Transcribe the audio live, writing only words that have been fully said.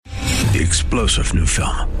the explosive new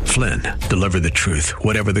film, Flynn, Deliver the Truth,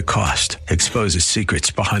 Whatever the Cost, exposes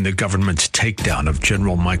secrets behind the government's takedown of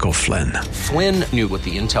General Michael Flynn. Flynn knew what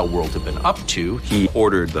the intel world had been up to. He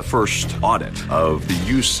ordered the first audit of the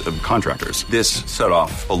use of contractors. This set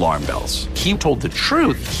off alarm bells. He told the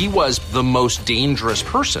truth. He was the most dangerous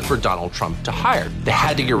person for Donald Trump to hire. They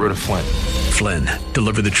had to get rid of Flynn. Flynn,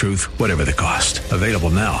 Deliver the Truth, Whatever the Cost. Available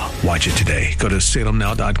now. Watch it today. Go to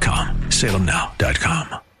salemnow.com.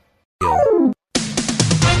 salemnow.com.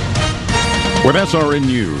 With SRN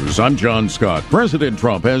News, I'm John Scott. President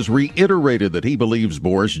Trump has reiterated that he believes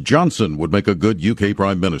Boris Johnson would make a good UK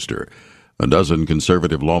Prime Minister. A dozen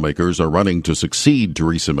conservative lawmakers are running to succeed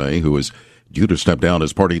Theresa May, who is due to step down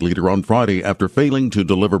as party leader on Friday after failing to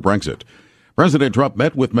deliver Brexit. President Trump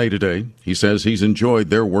met with May today. He says he's enjoyed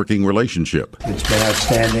their working relationship. It's been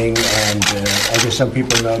outstanding, and I guess some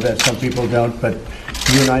people know that, some people don't, but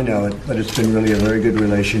you and I know it. But it's been really a very good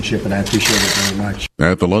relationship, and I appreciate it very much.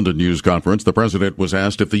 At the London News Conference, the president was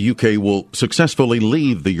asked if the UK will successfully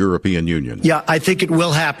leave the European Union. Yeah, I think it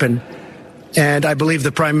will happen, and I believe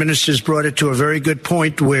the Prime Minister's brought it to a very good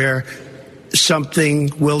point where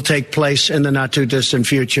something will take place in the not-too-distant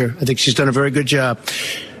future. I think she's done a very good job.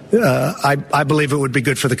 I believe it would be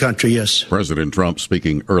good for the country, yes. President Trump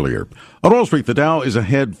speaking earlier. On Wall Street, the Dow is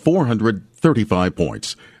ahead 435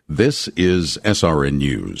 points. This is SRN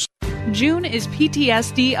News. June is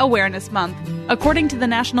PTSD Awareness Month. According to the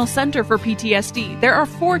National Center for PTSD, there are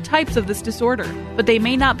 4 types of this disorder, but they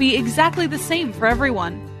may not be exactly the same for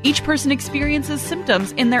everyone. Each person experiences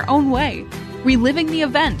symptoms in their own way. Reliving the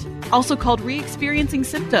event, also called re-experiencing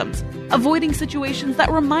symptoms, avoiding situations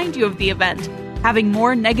that remind you of the event, having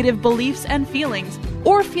more negative beliefs and feelings,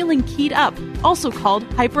 or feeling keyed up, also called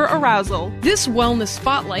hyperarousal. This Wellness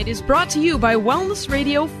Spotlight is brought to you by Wellness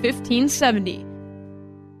Radio 1570.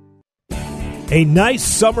 A nice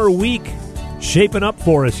summer week shaping up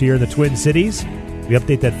for us here in the Twin Cities. We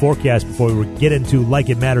update that forecast before we get into Like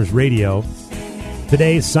It Matters Radio.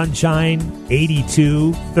 Today, sunshine,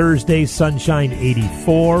 82. Thursday, sunshine,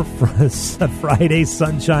 84. Friday,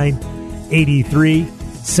 sunshine, 83.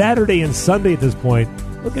 Saturday and Sunday at this point,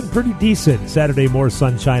 looking pretty decent. Saturday, more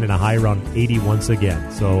sunshine and a high around 80 once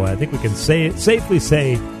again. So I think we can safely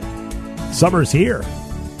say summer's here.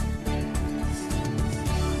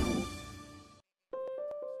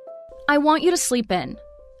 I want you to sleep in.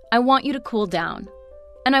 I want you to cool down.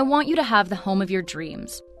 And I want you to have the home of your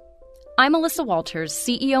dreams. I'm Alyssa Walters,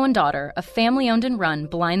 CEO and daughter of family-owned and run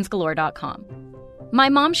BlindsGalore.com. My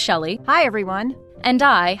mom, Shelley. Hi, everyone. And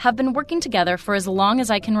I have been working together for as long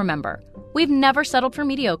as I can remember. We've never settled for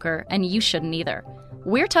mediocre, and you shouldn't either.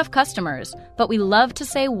 We're tough customers, but we love to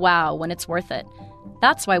say wow when it's worth it.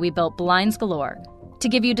 That's why we built Blinds Galore, to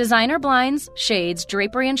give you designer blinds, shades,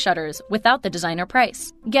 drapery, and shutters without the designer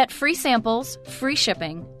price. Get free samples, free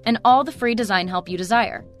shipping, and all the free design help you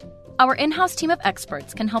desire. Our in-house team of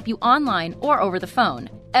experts can help you online or over the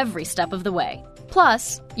phone, every step of the way.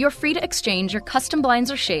 Plus, you're free to exchange your custom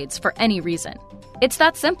blinds or shades for any reason. It's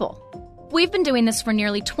that simple. We've been doing this for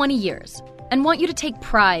nearly 20 years and want you to take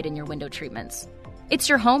pride in your window treatments. It's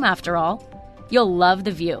your home, after all. You'll love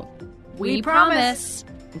the view. We promise.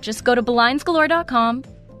 Just go to BlindsGalore.com.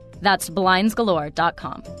 That's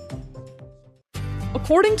BlindsGalore.com.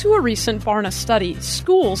 According to a recent Barna study,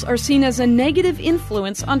 schools are seen as a negative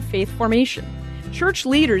influence on faith formation. Church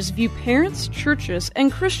leaders view parents, churches,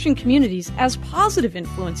 and Christian communities as positive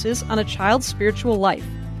influences on a child's spiritual life.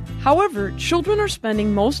 However, children are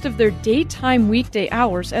spending most of their daytime weekday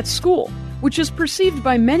hours at school, which is perceived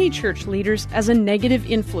by many church leaders as a negative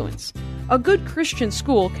influence. A good Christian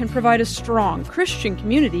school can provide a strong Christian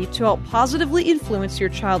community to help positively influence your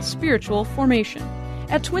child's spiritual formation.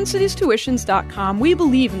 At TwinCitiesTuitions.com, we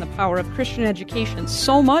believe in the power of Christian education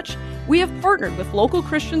so much, we have partnered with local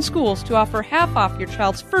Christian schools to offer half off your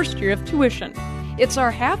child's first year of tuition. It's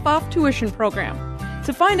our half-off tuition program.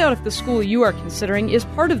 To find out if the school you are considering is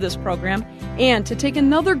part of this program, and to take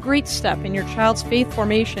another great step in your child's faith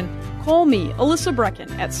formation, call me, Alyssa Brecken,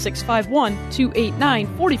 at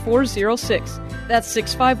 651-289-4406. That's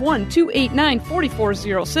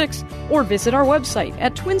 651-289-4406, or visit our website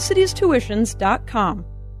at TwinCitiesTuitions.com.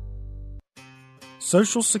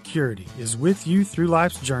 Social Security is with you through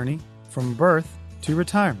life's journey, from birth to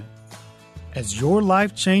retirement. As your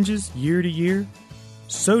life changes year to year,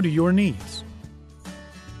 so do your needs.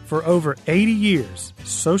 For over 80 years,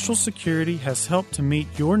 Social Security has helped to meet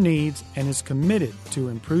your needs and is committed to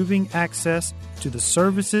improving access to the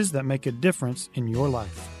services that make a difference in your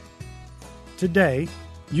life. Today,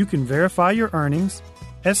 you can verify your earnings,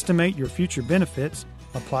 estimate your future benefits,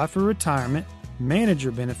 apply for retirement, manage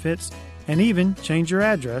your benefits, and even change your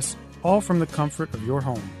address all from the comfort of your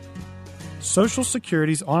home. Social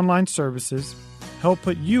Security's online services help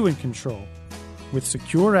put you in control with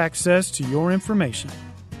secure access to your information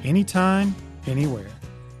anytime, anywhere,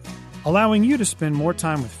 allowing you to spend more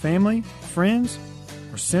time with family, friends,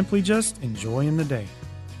 or simply just enjoying the day.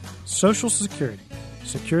 Social Security,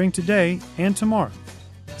 securing today and tomorrow.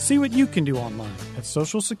 See what you can do online at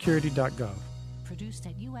socialsecurity.gov. Produced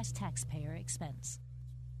at U.S. taxpayer expense.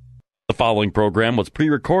 The following program was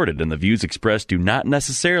pre-recorded, and the views expressed do not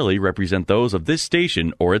necessarily represent those of this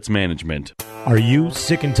station or its management. Are you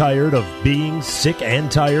sick and tired of being sick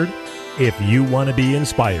and tired? If you want to be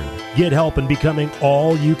inspired, get help in becoming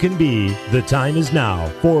all you can be, the time is now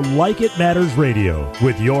for Like It Matters Radio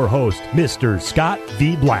with your host, Mr. Scott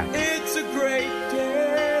V. Black. It's a great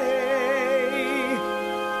day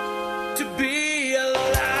to be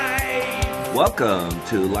alive. Welcome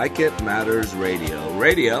to Like It Matters Radio.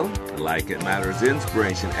 Radio, like it matters,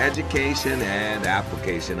 inspiration, education, and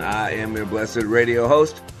application. I am your blessed radio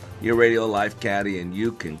host, your radio life caddy, and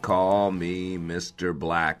you can call me Mr.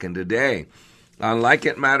 Black. And today, on Like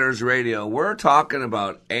It Matters Radio, we're talking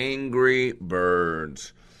about Angry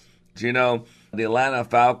Birds. Do you know, the Atlanta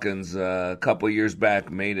Falcons a couple years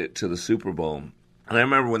back made it to the Super Bowl. And I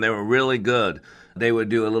remember when they were really good, they would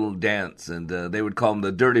do a little dance, and they would call them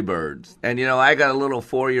the Dirty Birds. And, you know, I got a little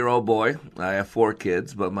 4-year-old boy. I have 4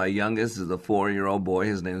 kids, but my youngest is a 4-year-old boy.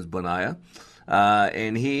 His name is Benaiah.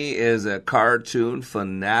 And he is a cartoon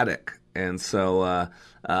fanatic. And so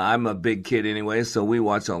I'm a big kid anyway, so we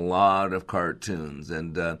watch a lot of cartoons.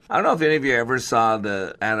 And I don't know if any of you ever saw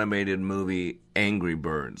the animated movie Angry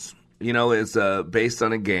Birds. You know, it's based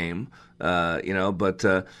on a game,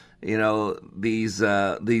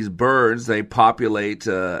 these birds, they populate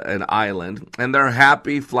an island, and they're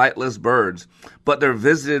happy, flightless birds, but they're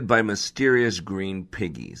visited by mysterious green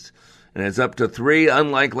piggies. And it's up to 3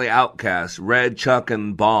 unlikely outcasts, Red, Chuck,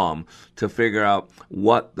 and Bomb, to figure out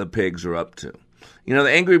what the pigs are up to. You know,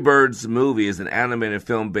 the Angry Birds movie is an animated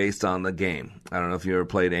film based on the game. I don't know if you ever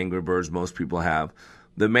played Angry Birds. Most people have.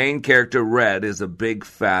 The main character, Red, is a big,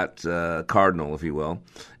 fat cardinal, if you will.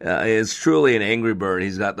 Is truly an angry bird.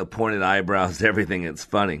 He's got the pointed eyebrows, everything. It's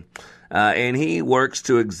funny. And he works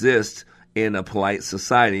to exist in a polite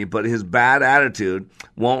society, but his bad attitude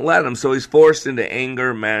won't let him, so he's forced into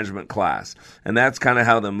anger management class. And that's kind of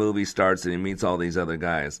how the movie starts, and he meets all these other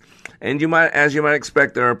guys. And as you might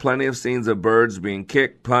expect, there are plenty of scenes of birds being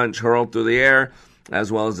kicked, punched, hurled through the air,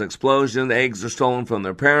 as well as explosions. Eggs are stolen from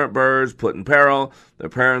their parent birds, put in peril. Their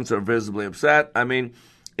parents are visibly upset. I mean,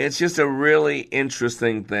 it's just a really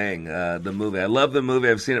interesting thing, the movie. I love the movie.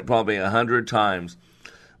 I've seen it probably 100 times.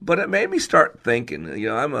 But it made me start thinking. You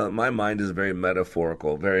know, my mind is very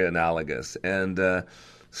metaphorical, very analogous, and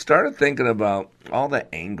started thinking about all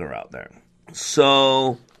the anger out there.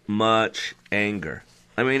 So much anger.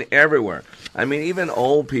 I mean, everywhere. I mean, even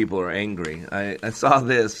old people are angry. I saw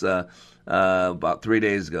this about 3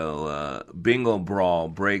 days ago. Bingo brawl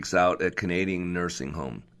breaks out at Canadian nursing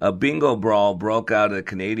home. A bingo brawl broke out at a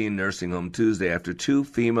Canadian nursing home Tuesday after 2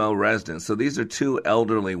 female residents, so these are 2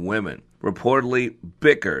 elderly women, reportedly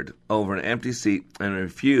bickered over an empty seat and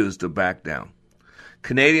refused to back down.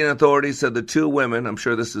 Canadian authorities said the 2 women, I'm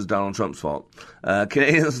sure this is Donald Trump's fault,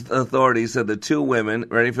 Canadian authorities said the 2 women,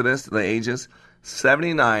 ready for this, the ages,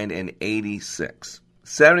 79 and 86.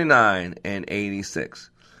 79 and 86.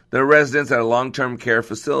 They're residents at a long-term care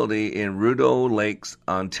facility in Rudeau Lakes,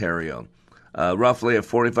 Ontario, roughly a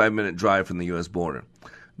 45-minute drive from the U.S. border.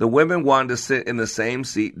 The women wanted to sit in the same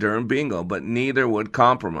seat during bingo, but neither would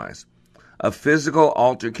compromise. A physical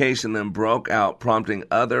altercation then broke out, prompting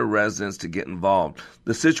other residents to get involved.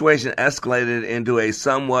 The situation escalated into a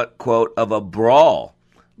somewhat, quote, of a brawl,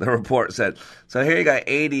 the report said. So here you got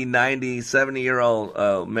 80, 90,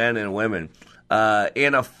 70-year-old men and women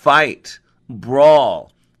in a fight,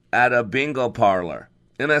 brawl, at a bingo parlor.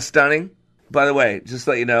 Isn't that stunning? By the way, just to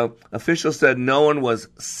let you know, officials said no one was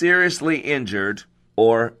seriously injured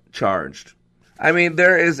or charged. I mean,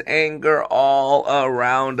 there is anger all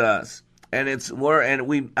around us. And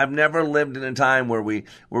I've never lived in a time where we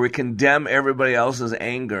condemn everybody else's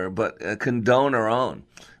anger, but condone our own.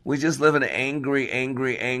 We just live in an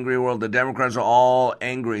angry world. The Democrats are all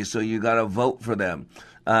angry, so you got to vote for them.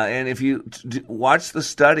 And if you watch the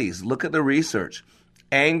studies, look at the research.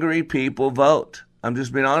 Angry people vote. I'm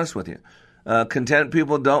just being honest with you. Content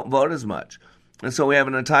people don't vote as much. And so we have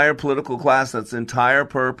an entire political class that's entire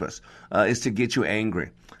purpose is to get you angry,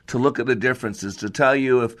 to look at the differences, to tell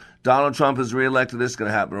you if Donald Trump is reelected, this is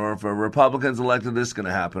going to happen, or if a Republican's elected, this is going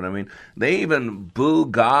to happen. I mean, they even boo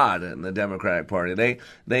God in the Democratic Party.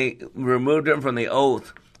 They removed him from the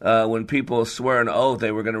oath when people swear an oath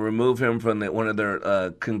they were going to remove him from one of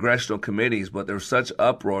their congressional committees, but there was such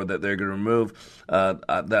uproar that they're going to remove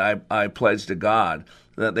that I pledged to God,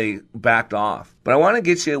 that they backed off. But I want to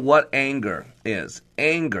get you what anger is.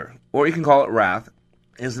 Anger, or you can call it wrath,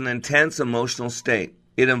 is an intense emotional state.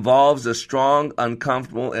 It involves a strong,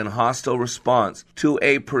 uncomfortable, and hostile response to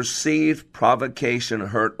a perceived provocation,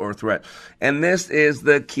 hurt, or threat. And this is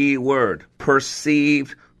the key word,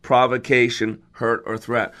 perceived provocation, hurt, or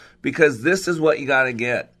threat. Because this is what you got to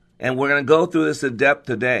get. And we're going to go through this in depth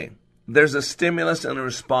today. There's a stimulus and a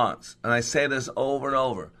response. And I say this over and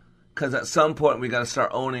over, because at some point we got to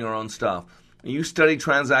start owning our own stuff. You study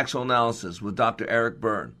transactional analysis with Dr. Eric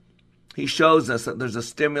Berne. He shows us that there's a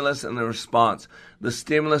stimulus and a response. The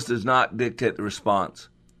stimulus does not dictate the response.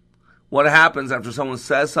 What happens after someone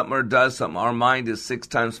says something or does something, our mind is 6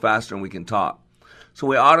 times faster than we can talk. So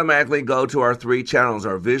we automatically go to our 3 channels,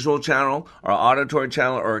 our visual channel, our auditory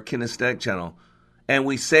channel, or our kinesthetic channel. And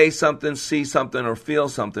we say something, see something, or feel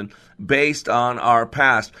something based on our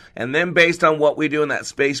past. And then based on what we do in that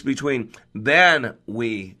space between, then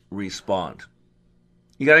we respond.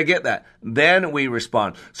 You got to get that. Then we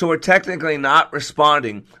respond. So we're technically not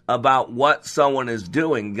responding about what someone is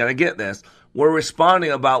doing. You got to get this. We're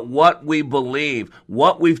responding about what we believe,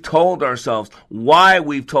 what we've told ourselves, why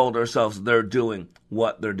we've told ourselves they're doing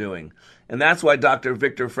what they're doing. And that's why Dr.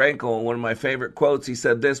 Viktor Frankl, in one of my favorite quotes, he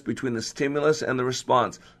said this: between the stimulus and the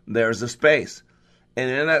response, there's a space.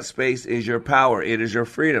 And in that space is your power. It is your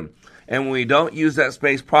freedom. And when we don't use that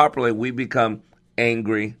space properly, we become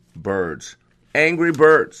angry birds. Angry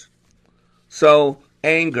birds. So,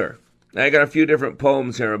 anger. Now, I got a few different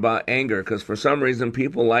poems here about anger, because for some reason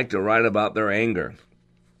people like to write about their anger.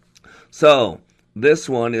 So, this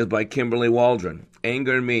one is by Kimberly Waldron.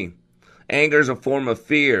 Anger in me. Anger is a form of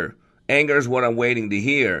fear. Anger is what I'm waiting to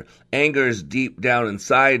hear. Anger is deep down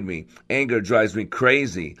inside me. Anger drives me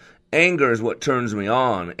crazy. Anger is what turns me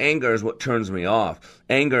on. Anger is what turns me off.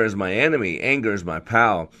 Anger is my enemy. Anger is my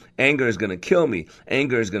pal. Anger is going to kill me.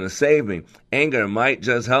 Anger is going to save me. Anger might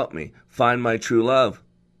just help me find my true love.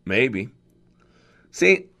 Maybe.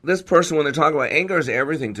 See, this person, when they're talking about anger, is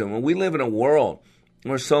everything to them. And we live in a world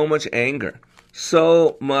where so much anger.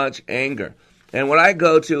 So much anger. And what I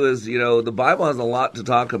go to is, the Bible has a lot to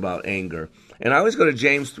talk about anger. And I always go to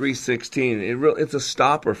James 3:16. It's a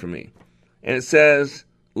stopper for me. And it says,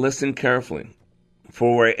 listen carefully.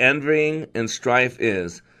 For where envying and strife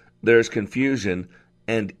is, there is confusion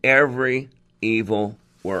and every evil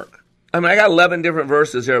work. I got 11 different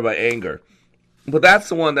verses here about anger. But that's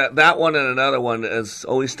the one, that one and another one is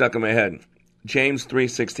always stuck in my head. James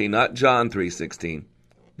 3:16, not John 3:16.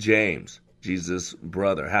 James, Jesus'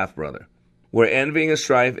 brother, half-brother. Where envying and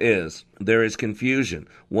strife is, there is confusion.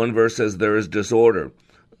 One verse says there is disorder.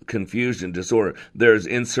 Confusion, disorder. There is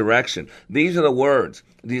insurrection. These are the words.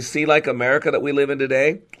 Do you see, like America that we live in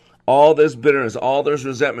today? All this bitterness, all this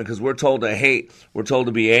resentment, because we're told to hate. We're told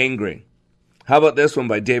to be angry. How about this one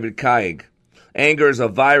by David Kaig? Anger is a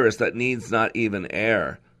virus that needs not even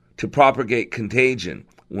air to propagate contagion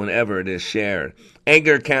whenever it is shared.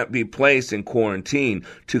 Anger can't be placed in quarantine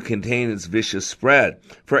to contain its vicious spread,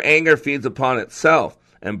 for anger feeds upon itself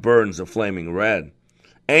and burns a flaming red.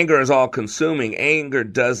 Anger is all-consuming. Anger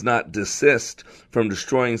does not desist from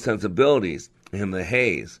destroying sensibilities in the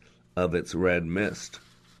haze of its red mist.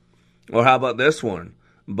 Or how about this one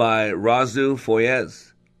by Razu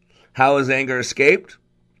Foyez? How has anger escaped?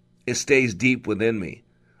 It stays deep within me.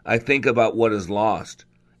 I think about what is lost,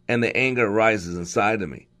 and the anger rises inside of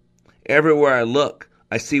me. Everywhere I look,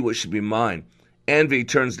 I see what should be mine. Envy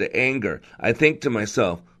turns to anger. I think to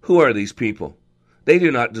myself, who are these people? They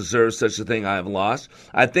do not deserve such a thing I have lost.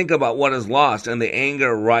 I think about what is lost, and the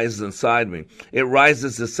anger rises inside me. It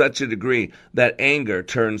rises to such a degree that anger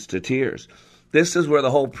turns to tears. This is where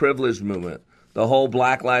the whole privilege movement, the whole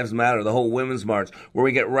Black Lives Matter, the whole Women's March, where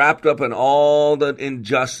we get wrapped up in all the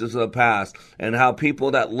injustice of the past and how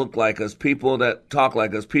people that look like us, people that talk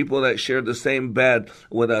like us, people that shared the same bed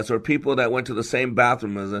with us, or people that went to the same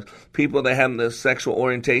bathroom as us, people that had the sexual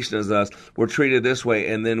orientation as us, were treated this way,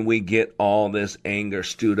 and then we get all this anger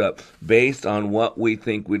stewed up based on what we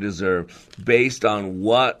think we deserve, based on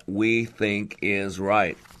what we think is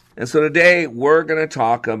right. And so today we're going to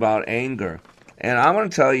talk about anger. And I'm going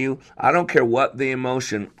to tell you, I don't care what the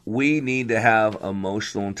emotion, we need to have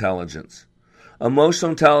emotional intelligence. Emotional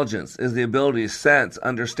intelligence is the ability to sense,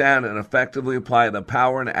 understand, and effectively apply the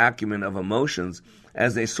power and acumen of emotions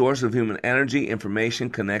as a source of human energy, information,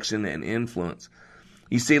 connection, and influence.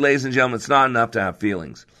 You see, ladies and gentlemen, it's not enough to have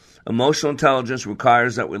feelings. Emotional intelligence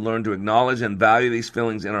requires that we learn to acknowledge and value these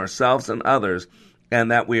feelings in ourselves and others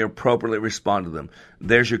and that we appropriately respond to them.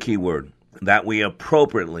 There's your key word, that we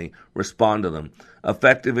appropriately respond to them,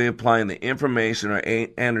 effectively applying the information or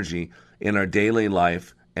energy in our daily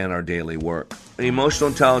life and our daily work. Emotional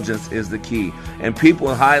intelligence is the key, and people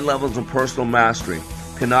with high levels of personal mastery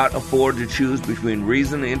cannot afford to choose between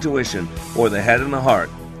reason and intuition or the head and the heart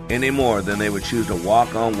any more than they would choose to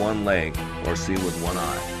walk on one leg or see with one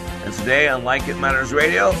eye. And today on Like It Matters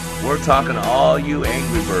Radio, we're talking to all you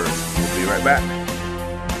angry birds. We'll be right back.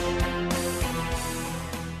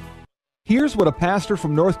 Here's what a pastor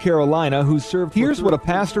from North Carolina who served for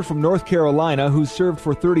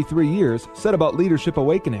 33 years said about Leadership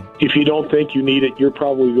Awakening. If you don't think you need it, you're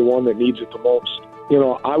probably the one that needs it the most. You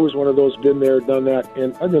know, I was one of those, been there, done that,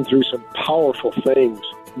 and I've been through some powerful things.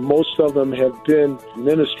 Most of them have been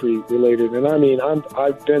ministry related. And I mean,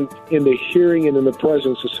 I've been in the hearing and in the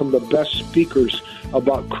presence of some of the best speakers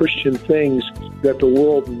about Christian things that the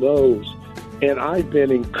world knows. And I've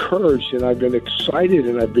been encouraged and I've been excited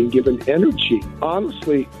and I've been given energy.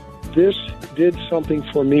 Honestly, this did something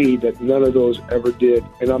for me that none of those ever did.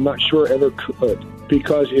 And I'm not sure ever could,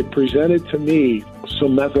 because it presented to me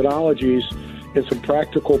some methodologies and some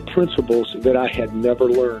practical principles that I had never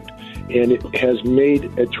learned. And it has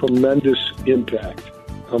made a tremendous impact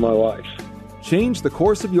on my life. Change the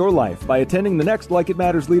course of your life by attending the next Like It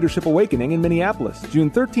Matters Leadership Awakening in Minneapolis,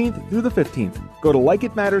 June 13th through the 15th. Go to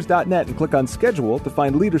likeitmatters.net and click on Schedule to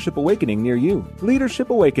find Leadership Awakening near you. Leadership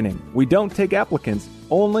Awakening. We don't take applicants,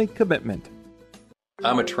 only commitment.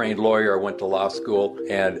 I'm a trained lawyer. I went to law school,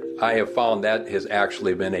 and I have found that has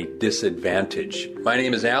actually been a disadvantage. My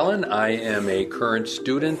name is Alan. I am a current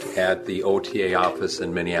student at the OTA office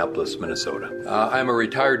in Minneapolis, Minnesota. I'm a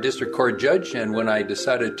retired district court judge, and when I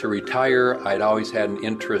decided to retire, I'd always had an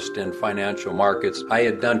interest in financial markets. I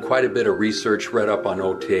had done quite a bit of research, read up on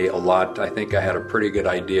OTA a lot. I think I had a pretty good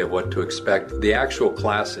idea of what to expect. The actual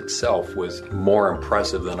class itself was more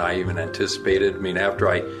impressive than I even anticipated. I mean, after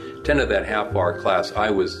I attended that half-hour class,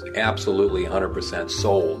 I was absolutely 100%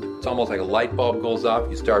 sold. It's almost like a light bulb goes off.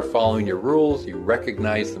 You start following your rules. You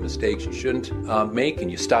recognize the mistakes you shouldn't make,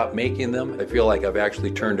 and you stop making them. I feel like I've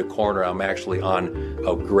actually turned a corner. I'm actually on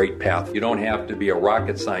a great path. You don't have to be a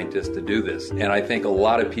rocket scientist to do this. And I think a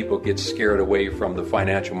lot of people get scared away from the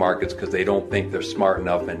financial markets because they don't think they're smart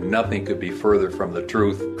enough, and nothing could be further from the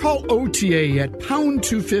truth. Call OTA at pound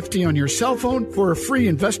 250 on your cell phone for a free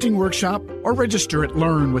investing workshop, or register at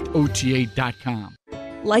learnwithota.com.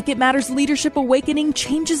 Like It Matters Leadership Awakening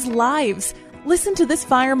changes lives. Listen to this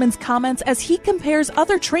fireman's comments as he compares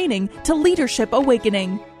other training to Leadership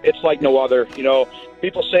Awakening. It's like no other. You know,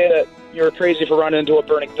 people say that you're crazy for running into a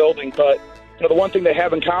burning building, but you know, the one thing they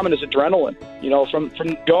have in common is adrenaline. You know, from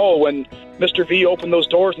go when Mr. V opened those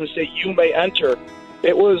doors and said, "You may enter,"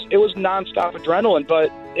 it was nonstop adrenaline,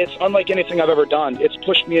 but it's unlike anything I've ever done. It's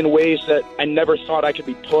pushed me in ways that I never thought I could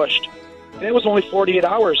be pushed. And it was only 48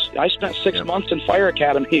 hours. I spent 6 months in Fire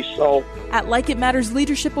Academy, so... At Like It Matters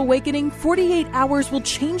Leadership Awakening, 48 hours will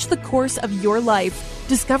change the course of your life.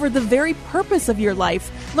 Discover the very purpose of your life,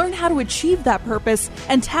 learn how to achieve that purpose,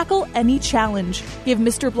 and tackle any challenge. Give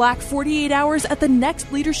Mr. Black 48 hours at the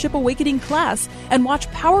next Leadership Awakening class and watch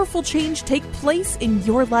powerful change take place in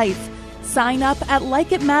your life. Sign up at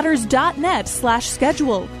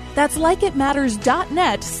likeitmatters.net/schedule. That's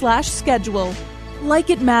likeitmatters.net/schedule. Like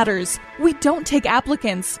It Matters. We don't take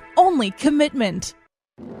applicants, only commitment.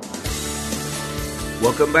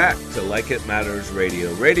 Welcome back to Like It Matters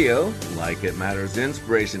Radio. Radio, like it matters,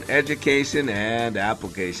 inspiration, education, and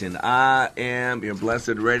application. I am your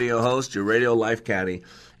blessed radio host, your radio life caddy,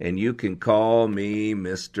 and you can call me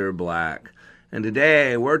Mr. Black. And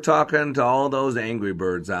today we're talking to all those angry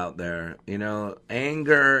birds out there. You know,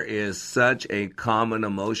 anger is such a common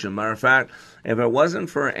emotion. Matter of fact, if it wasn't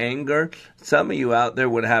for anger, some of you out there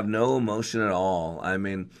would have no emotion at all. I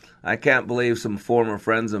mean, I can't believe some former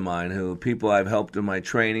friends of mine people I've helped in my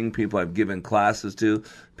training, people I've given classes to,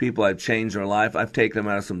 people I've changed their life. I've taken them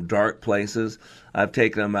out of some dark places. I've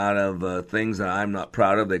taken them out of things that I'm not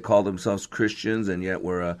proud of. They call themselves Christians, and yet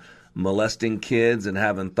we're molesting kids and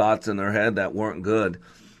having thoughts in their head that weren't good.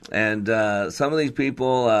 And some of these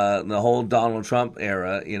people, in the whole Donald Trump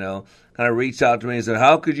era, you know, kind of reached out to me and said,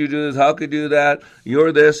 how could you do this? How could you do that?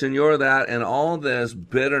 You're this and you're that. And all this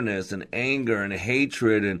bitterness and anger and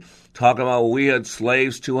hatred and talking about, well, we had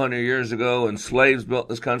slaves 200 years ago and slaves built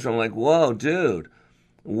this country. I'm like, whoa, dude,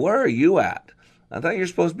 where are you at? I thought you're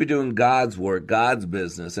supposed to be doing God's work, God's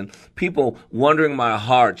business. And people wondering my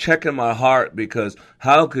heart, checking my heart, because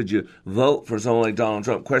how could you vote for someone like Donald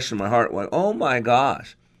Trump? Question my heart. Like, oh my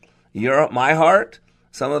gosh, my heart?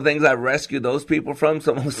 Some of the things I've rescued those people from,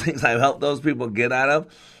 some of those things I've helped those people get out of,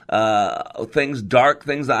 dark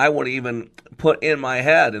things that I wouldn't even put in my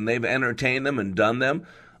head, and they've entertained them and done them.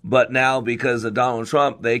 But now, because of Donald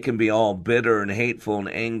Trump, they can be all bitter and hateful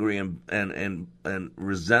and angry and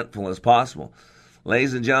resentful as possible.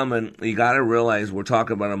 Ladies and gentlemen, you got to realize we're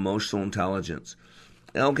talking about emotional intelligence.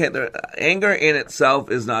 Okay, anger in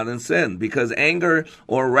itself is not in sin, because anger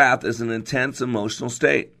or wrath is an intense emotional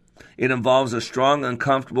state. It involves a strong,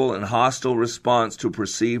 uncomfortable, and hostile response to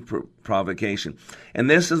perceived provocation. And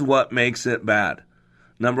this is what makes it bad.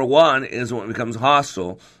 Number one is when it becomes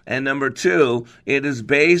hostile. And number two, it is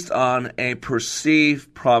based on a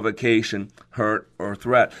perceived provocation, hurt, or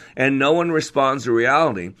threat. And no one responds to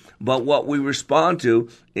reality. But what we respond to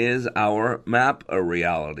is our map of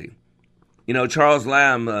reality. You know, Charles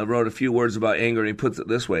Lamb wrote a few words about anger, and he puts it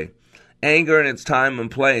this way. Anger in its time and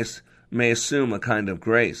place may assume a kind of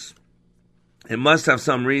grace. It must have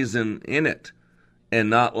some reason in it,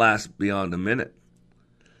 and not last beyond a minute.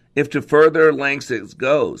 If to further lengths it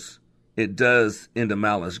goes, it does into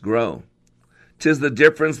malice grow. 'Tis the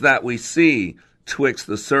difference that we see twixt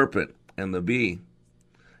the serpent and the bee.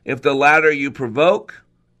 If the latter you provoke,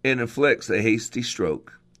 it inflicts a hasty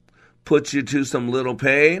stroke, puts you to some little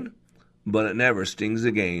pain, but it never stings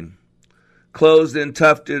again. Closed in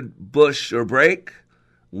tufted bush or brake,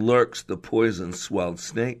 lurks the poison-swelled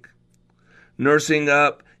snake, nursing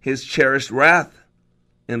up his cherished wrath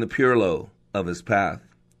in the purlow of his path.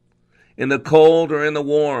 In the cold or in the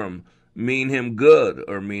warm, mean him good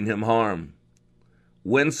or mean him harm.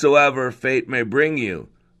 Whensoever fate may bring you,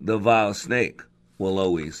 the vile snake will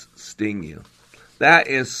always sting you. That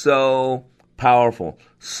is so powerful,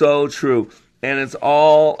 so true, and it's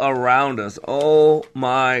all around us. Oh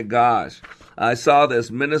my gosh. I saw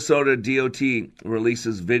this. Minnesota DOT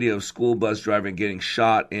releases video of school bus driver getting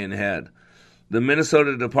shot in head. The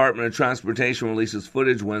Minnesota Department of Transportation releases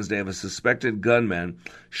footage Wednesday of a suspected gunman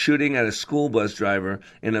shooting at a school bus driver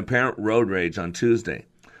in apparent road rage on Tuesday.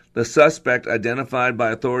 The suspect, identified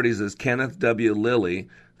by authorities as Kenneth W. Lilly,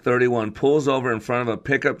 31, pulls over in front of a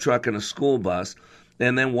pickup truck and a school bus,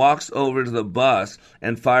 and then walks over to the bus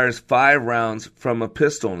and fires 5 rounds from a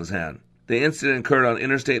pistol in his hand. The incident occurred on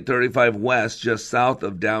Interstate 35 West, just south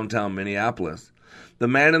of downtown Minneapolis. The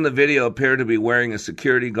man in the video appeared to be wearing a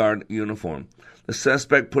security guard uniform. The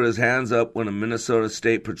suspect put his hands up when a Minnesota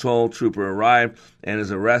State Patrol trooper arrived and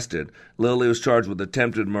is arrested. Lilly was charged with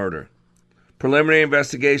attempted murder. Preliminary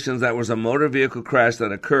investigations that was a motor vehicle crash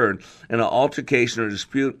that occurred and an altercation or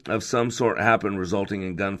dispute of some sort happened, resulting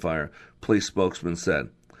in gunfire, police spokesman said.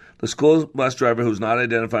 The school bus driver, who's not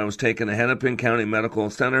identified, was taken to Hennepin County Medical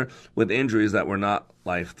Center with injuries that were not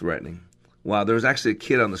life-threatening. Wow, there was actually a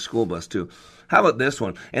kid on the school bus, too. How about this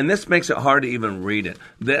one? And this makes it hard to even read it.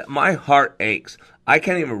 My heart aches. I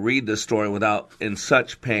can't even read this story without in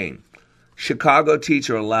such pain. Chicago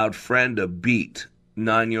teacher allowed friend to beat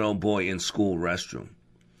 9-year-old boy in school restroom.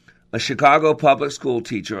 A Chicago public school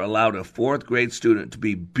teacher allowed a 4th grade student to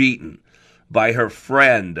be beaten by her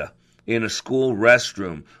friend in a school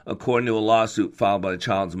restroom, according to a lawsuit filed by the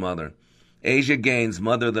child's mother. Asia Gaines,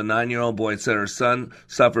 mother of the 9-year-old boy, said her son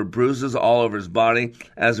suffered bruises all over his body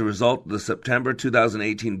as a result of the September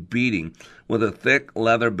 2018 beating with a thick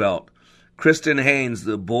leather belt. Kristen Haynes,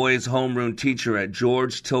 the boy's homeroom teacher at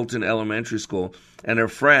George Tilton Elementary School, and her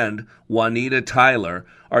friend, Juanita Tyler,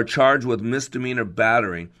 are charged with misdemeanor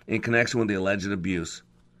battery in connection with the alleged abuse.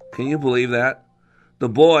 Can you believe that? The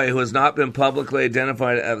boy, who has not been publicly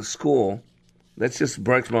identified at the school, that just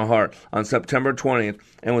breaks my heart, on September 20th,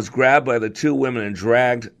 and was grabbed by the 2 women and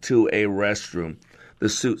dragged to a restroom, the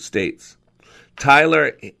suit states.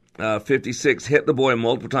 Tyler, 56, hit the boy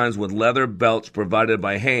multiple times with leather belts provided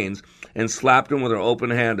by Haynes and slapped him with her open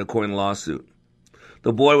hand, according to the lawsuit.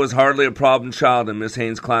 The boy was hardly a problem child in Miss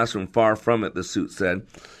Haynes' classroom, far from it, the suit said.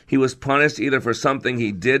 He was punished either for something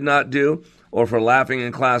he did not do or for laughing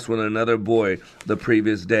in class with another boy the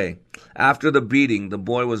previous day. After the beating, the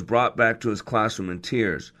boy was brought back to his classroom in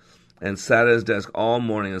tears and sat at his desk all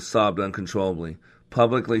morning and sobbed uncontrollably,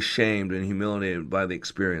 publicly shamed and humiliated by the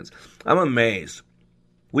experience. I'm amazed.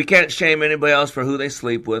 We can't shame anybody else for who they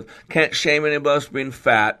sleep with, can't shame anybody else for being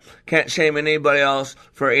fat, can't shame anybody else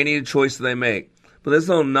for any choice they make. But this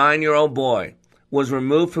little 9-year-old boy was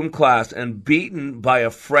removed from class and beaten by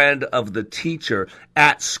a friend of the teacher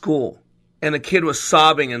at school. And the kid was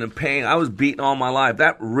sobbing and in pain. I was beaten all my life.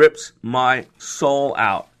 That rips my soul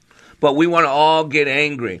out. But we want to all get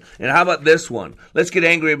angry. And how about this one? Let's get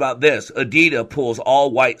angry about this. Adidas pulls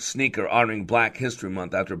all-white sneaker honoring Black History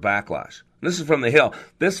Month after backlash. This is from The Hill.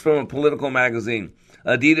 This is from a political magazine.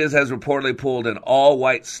 Adidas has reportedly pulled an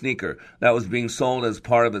all-white sneaker that was being sold as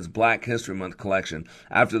part of its Black History Month collection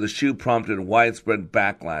after the shoe prompted widespread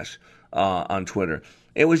backlash on Twitter.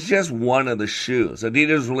 It was just one of the shoes.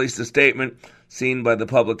 Adidas released a statement seen by the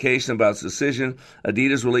publication about its decision.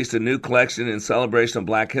 Adidas released a new collection in celebration of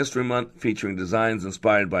Black History Month featuring designs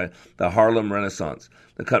inspired by the Harlem Renaissance.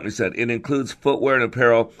 The company said it includes footwear and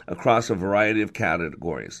apparel across a variety of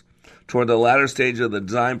categories. Toward the latter stage of the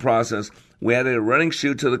design process, we added a running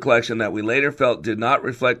shoe to the collection that we later felt did not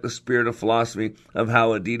reflect the spirit of philosophy of how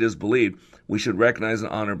Adidas believed we should recognize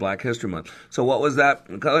and honor Black History Month. So what was that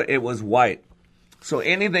color? It was white. So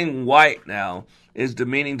anything white now is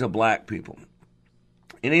demeaning to black people.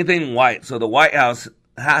 Anything white. So the White House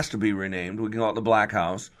has to be renamed. We can call it the Black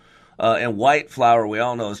House. And white flour, we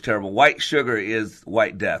all know, is terrible. White sugar is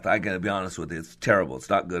white death. I got to be honest with you. It's terrible. It's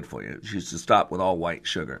not good for you. You should stop with all white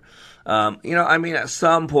sugar. At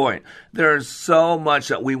some point, there's so much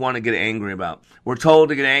that we want to get angry about. We're told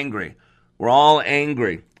to get angry. We're all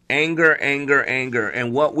angry. Anger.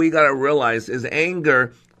 And what we got to realize is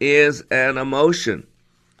anger is an emotion.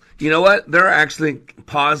 You know what? There are actually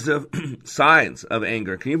positive signs of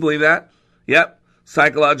anger. Can you believe that? Yep.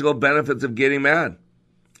 Psychological benefits of getting mad.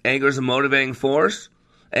 Anger is a motivating force.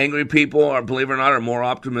 Angry people are, believe it or not, are more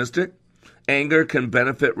optimistic. Anger can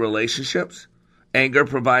benefit relationships. Anger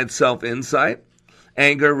provides self-insight.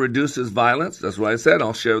 Anger reduces violence. That's what I said.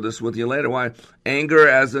 I'll share this with you later. Why? Anger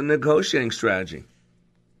as a negotiating strategy.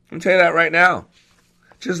 I'm tell you that right now.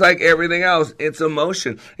 Just like everything else, it's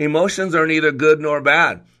emotion. Emotions are neither good nor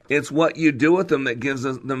bad. It's what you do with them that gives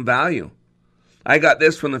them value. I got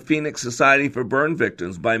this from the Phoenix Society for Burn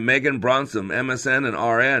Victims by Megan Bronson, MSN and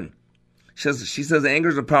RN. She says anger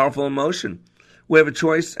is a powerful emotion. We have a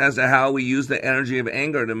choice as to how we use the energy of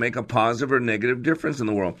anger to make a positive or negative difference in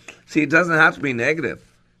the world. See, it doesn't have to be negative.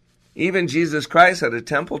 Even Jesus Christ had a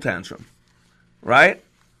temple tantrum, right?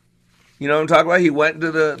 You know what I'm talking about? He went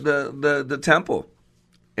into the temple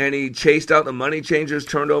and he chased out the money changers,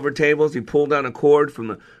 turned over tables. He pulled down a cord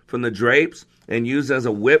from the drapes and used as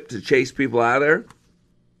a whip to chase people out of there.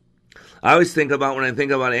 I always think about, when I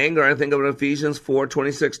think about anger, I think about Ephesians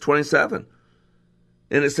 4:26-27.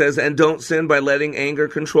 And it says, and don't sin by letting anger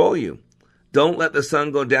control you. Don't let the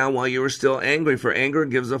sun go down while you are still angry, for anger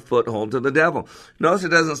gives a foothold to the devil. Notice it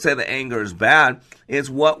doesn't say that anger is bad. It's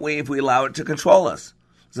if we allow it to control us.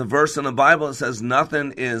 There's a verse in the Bible that says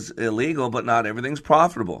nothing is illegal, but not everything's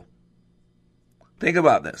profitable. Think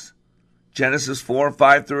about this. Genesis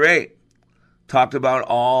 4:5-8 talked about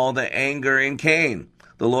all the anger in Cain.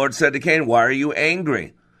 The Lord said to Cain, why are you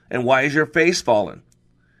angry? And why is your face fallen?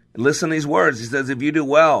 Listen to these words. He says, if you do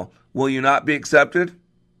well, will you not be accepted?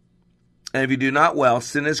 And if you do not well,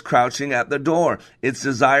 sin is crouching at the door. Its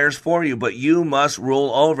desires for you, but you must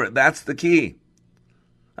rule over it. That's the key.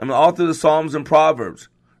 All through the Psalms and Proverbs.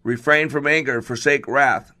 Refrain from anger, forsake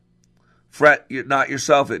wrath. Fret not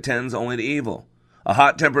yourself, it tends only to evil. A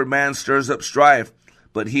hot-tempered man stirs up strife,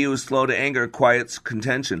 but he who is slow to anger quiets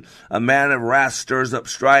contention. A man of wrath stirs up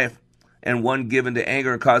strife, and one given to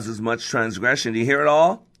anger causes much transgression. Do you hear it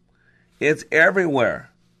all? It's everywhere.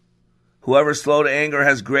 Whoever is slow to anger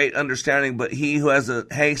has great understanding, but he who has a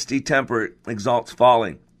hasty temper exalts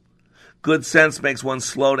folly. Good sense makes one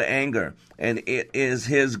slow to anger, and it is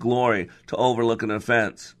his glory to overlook an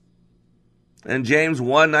offense. And James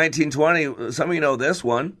 1:19-20, some of you know this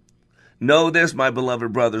one. Know this, my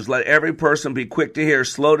beloved brothers, let every person be quick to hear,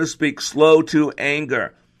 slow to speak, slow to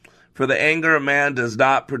anger. For the anger of man does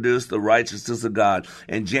not produce the righteousness of God.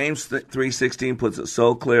 And James 3:16 puts it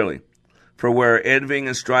so clearly. For where envying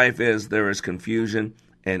and strife is, there is confusion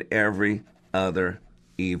and every other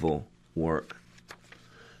evil work.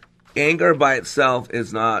 Anger by itself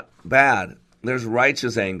is not bad. There's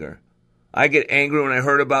righteous anger. I get angry when I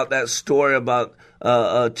heard about that story about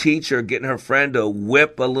a teacher getting her friend to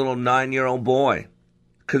whip a little 9-year-old boy.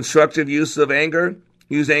 Constructive use of anger.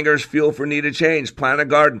 Use anger as fuel for needed change. Plant a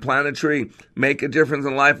garden, plant a tree. Make a difference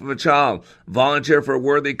in the life of a child. Volunteer for a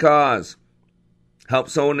worthy cause. Help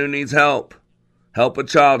someone who needs help. Help a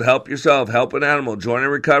child, help yourself, help an animal. Join a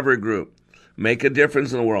recovery group. Make a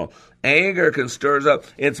difference in the world. Anger can stir up.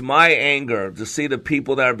 It's my anger to see the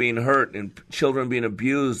people that are being hurt and children being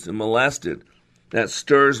abused and molested. That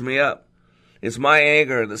stirs me up. It's my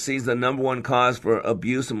anger that sees the number one cause for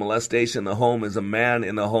abuse and molestation in the home is a man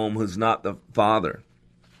in the home who's not the father.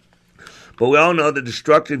 But we all know the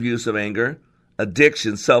destructive use of anger,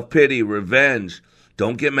 addiction, self-pity, revenge.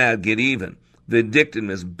 Don't get mad, get even.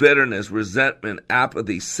 Vindictiveness, bitterness, resentment,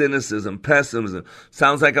 apathy, cynicism, pessimism.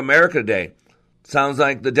 Sounds like America Day. Sounds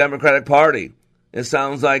like the Democratic Party. It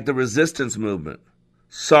sounds like the resistance movement.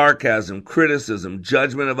 Sarcasm, criticism,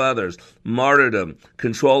 judgment of others, martyrdom,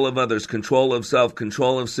 control of others, control of self,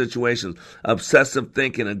 control of situations, obsessive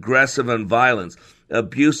thinking, aggressive and violence,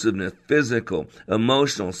 abusiveness, physical,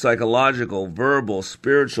 emotional, psychological, verbal,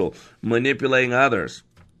 spiritual, manipulating others.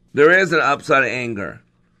 There is an upside of anger.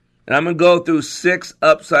 And I'm going to go through 6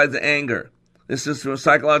 upsides of anger. This is from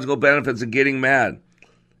Psychological Benefits of Getting Mad.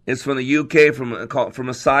 It's from the UK, from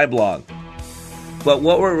a Psy blog. But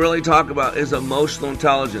what we're really talking about is emotional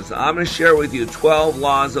intelligence. I'm going to share with you 12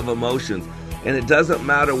 laws of emotions. And it doesn't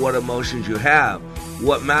matter what emotions you have.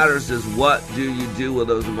 What matters is what do you do with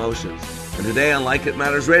those emotions. And today on Like It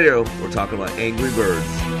Matters Radio, we're talking about angry birds.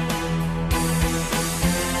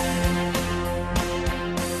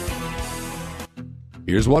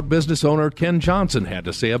 Here's what business owner Ken Johnson had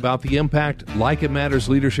to say about the impact Like It Matters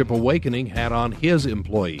Leadership Awakening had on his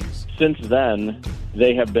employees. Since then,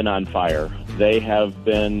 they have been on fire. They have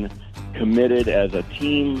been committed as a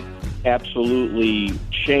team, absolutely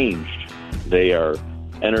changed. They are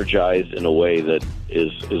energized in a way that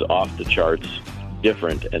is off the charts,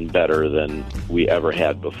 different and better than we ever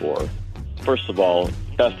had before. First of all,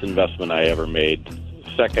 best investment I ever made.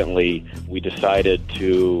 Secondly, we decided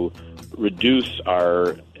to reduce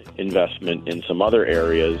our investment in some other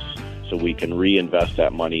areas so we can reinvest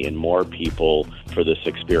that money in more people for this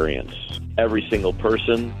experience. Every single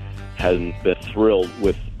person has been thrilled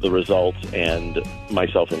with the results, and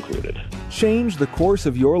myself included. Change the course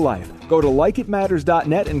of your life. Go to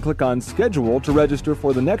likeitmatters.net and click on Schedule to register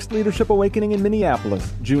for the next Leadership Awakening in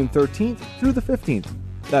Minneapolis, June 13th through the 15th.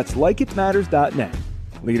 That's likeitmatters.net.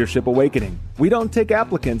 Leadership Awakening. We don't take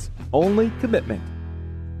applicants, only commitment.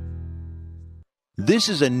 This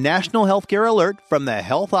is a national healthcare alert from the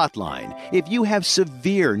Health Hotline. If you have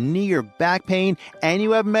severe knee or back pain and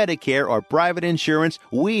you have Medicare or private insurance,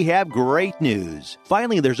 we have great news.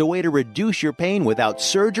 Finally, there's a way to reduce your pain without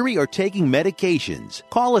surgery or taking medications.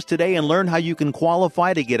 Call us today and learn how you can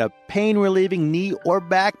qualify to get a pain-relieving knee or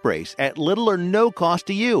back brace at little or no cost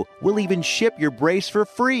to you. We'll even ship your brace for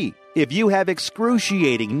free. If you have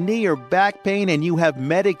excruciating knee or back pain and you have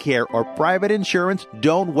Medicare or private insurance,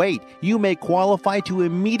 don't wait. You may qualify to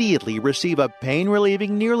immediately receive a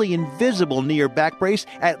pain-relieving, nearly invisible knee or back brace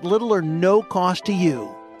at little or no cost to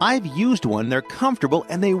you. I've used one, they're comfortable,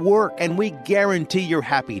 and they work, and we guarantee your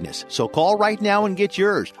happiness. So call right now and get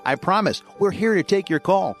yours. I promise, we're here to take your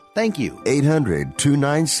call. Thank you.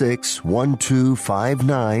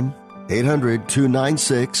 800-296-1259.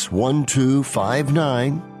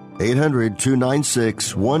 800-296-1259.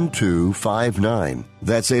 800-296-1259.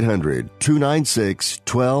 That's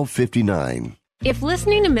 800-296-1259. If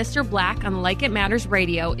listening to Mr. Black on Like It Matters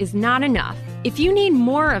Radio is not enough, if you need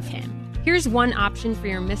more of him, here's one option for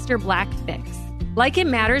your Mr. Black fix. Like It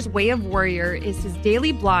Matters Way of Warrior is his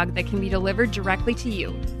daily blog that can be delivered directly to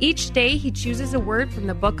you. Each day, he chooses a word from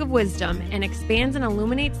the Book of Wisdom and expands and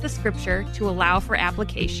illuminates the scripture to allow for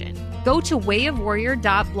application. Go to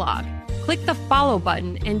wayofwarrior.blog. Click the follow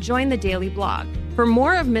button and join the daily blog. For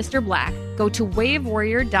more of Mr. Black, go to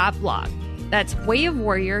wayofwarrior.blog. That's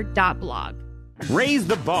wayofwarrior.blog. Raise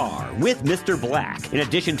the bar with Mr. Black. In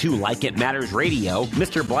addition to Like It Matters Radio,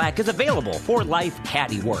 Mr. Black is available for life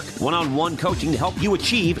caddy work, one-on-one coaching to help you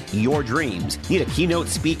achieve your dreams. Need a keynote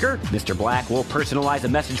speaker? Mr. Black will personalize a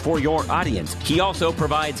message for your audience. He also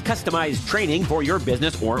provides customized training for your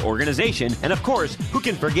business or organization. And of course, who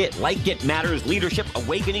can forget Like It Matters Leadership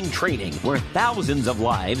Awakening Training, where thousands of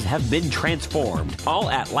lives have been transformed. All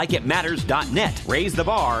at likeitmatters.net. Raise the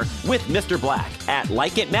bar with Mr. Black at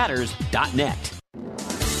likeitmatters.net.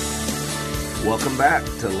 Welcome back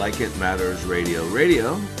to Like It Matters Radio.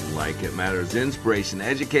 Like It Matters, inspiration,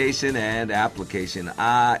 education, and application.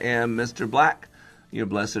 I am Mr. Black, your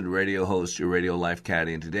blessed radio host, your radio life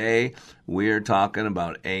caddy. And today we're talking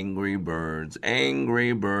about angry birds.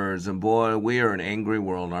 Angry birds. And boy, we are an angry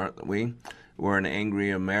world, aren't we? We're an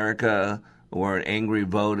angry America. We're angry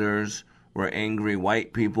voters. We're angry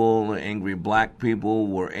white people, we're angry black people,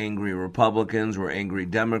 we're angry Republicans, we're angry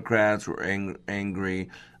Democrats, we're angry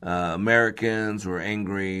Americans, we're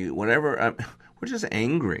angry whatever. We're just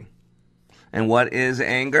angry. And what is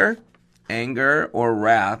anger? Anger or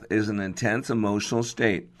wrath is an intense emotional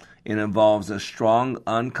state. It involves a strong,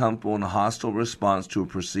 uncomfortable, and hostile response to a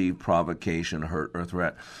perceived provocation, hurt, or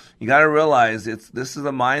threat. You got to realize this is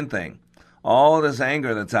a mind thing. All this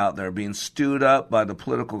anger that's out there being stewed up by the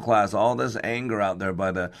political class, all this anger out there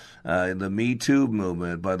by the Me Too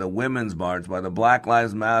movement, by the Women's March, by the Black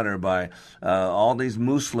Lives Matter, by all these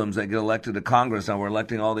Muslims that get elected to Congress. Now we're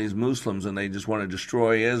electing all these Muslims and they just want to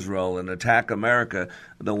destroy Israel and attack America,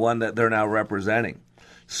 the one that they're now representing.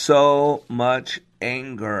 so much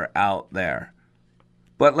anger out there.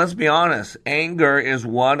 But let's be honest, anger is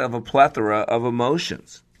one of a plethora of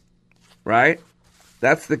emotions, right?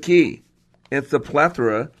 That's the key. It's the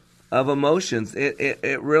plethora of emotions.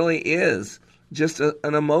 It really is just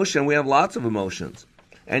an emotion. We have lots of emotions.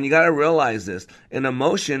 And you got to realize this. An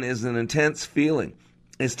emotion is an intense feeling.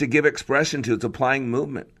 It's to give expression to. It's applying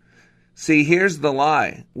movement. See, here's the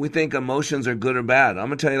lie. We think emotions are good or bad. I'm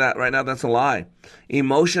going to tell you that right now. That's a lie.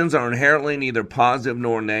 Emotions are inherently neither positive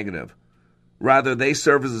nor negative. Rather, they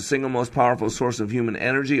serve as the single most powerful source of human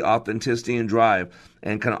energy, authenticity, and drive,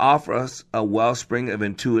 and can offer us a wellspring of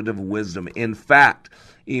intuitive wisdom. In fact,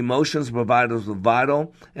 emotions provide us with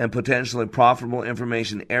vital and potentially profitable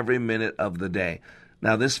information every minute of the day.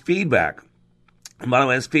 Now, this feedback, and by the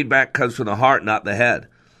way, this feedback comes from the heart, not the head,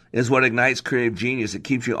 is what ignites creative genius. It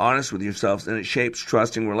keeps you honest with yourselves, and it shapes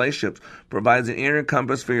trusting relationships, provides an inner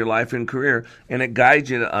compass for your life and career, and it guides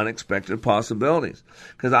you to unexpected possibilities.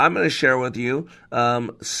 Because I'm going to share with you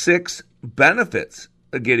 6 benefits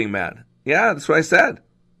of getting mad. Yeah, that's what I said.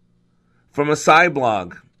 From a side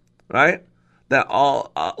blog, right? That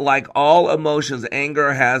like all emotions,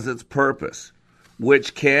 anger has its purpose,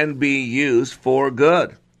 which can be used for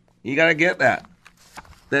good. You got to get that.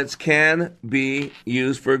 That can be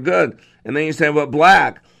used for good. And then you say, but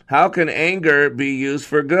Black, how can anger be used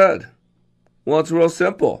for good? Well, it's real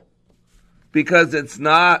simple. Because it's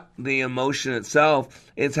not the emotion itself,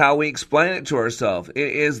 it's how we explain it to ourselves.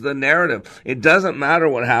 It is the narrative. It doesn't matter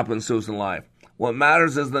what happens to us in life. What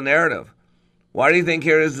matters is the narrative. Why do you think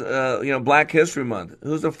here is Black History Month?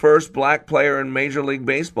 Who's the first black player in Major League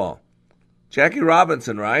Baseball? Jackie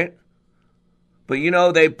Robinson, right?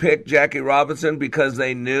 But they picked Jackie Robinson because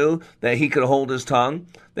they knew that he could hold his tongue.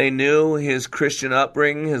 They knew his Christian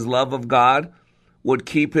upbringing, his love of God, would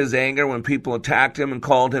keep his anger when people attacked him and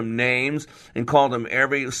called him names and called him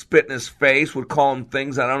spit in his face, would call him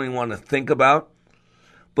things I don't even want to think about.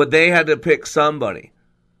 But they had to pick somebody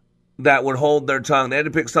that would hold their tongue. They had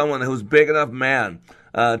to pick someone who was big enough man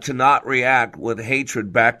to not react with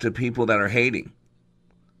hatred back to people that are hating.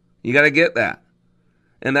 You got to get that.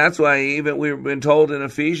 And that's why even we've been told in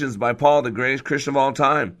Ephesians by Paul, the greatest Christian of all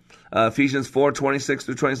time, Ephesians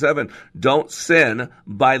 4:26-27, don't sin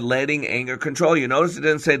by letting anger control you. Notice it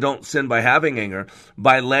didn't say don't sin by having anger,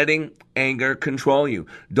 by letting anger control you.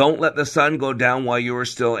 Don't let the sun go down while you are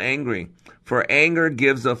still angry, for anger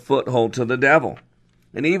gives a foothold to the devil.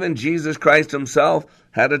 And even Jesus Christ himself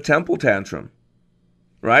had a temple tantrum,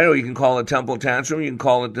 right? Or you can call it a temple tantrum. You can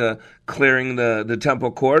call it clearing the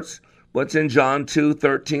temple courts. What's in John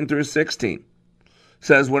 2:13-16? It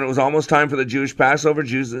says, when it was almost time for the Jewish Passover,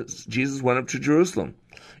 Jesus went up to Jerusalem.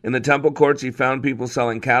 In the temple courts, he found people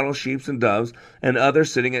selling cattle, sheep, and doves, and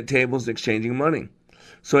others sitting at tables exchanging money.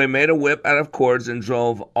 So he made a whip out of cords and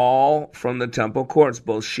drove all from the temple courts,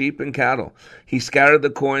 both sheep and cattle. He scattered the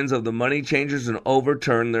coins of the money changers and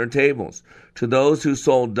overturned their tables. To those who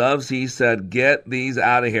sold doves, he said, get these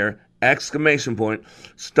out of here! Exclamation point.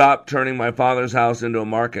 Stop turning my Father's house into a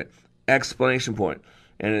market! Exclamation point.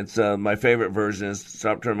 And it's my favorite version is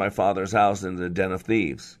stop turning my Father's house into a den of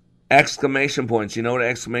thieves. Exclamation points. You know what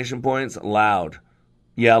exclamation points? Loud.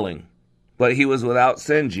 Yelling. But he was without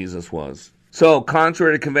sin, Jesus was. So,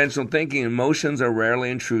 contrary to conventional thinking, emotions are rarely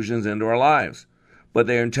intrusions into our lives. But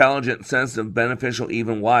they are intelligent, sensitive, beneficial,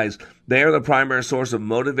 even wise. They are the primary source of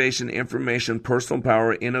motivation, information, personal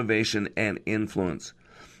power, innovation, and influence.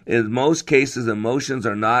 In most cases, emotions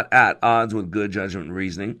are not at odds with good judgment and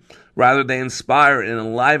reasoning. Rather, they inspire and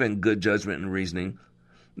enliven good judgment and reasoning.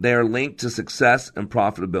 They are linked to success and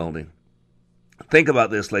profitability. Think about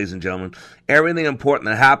this, ladies and gentlemen. Everything important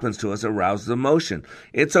that happens to us arouses emotion.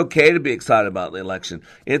 It's okay to be excited about the election.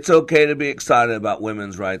 It's okay to be excited about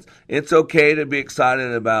women's rights. It's okay to be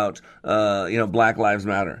excited about, Black Lives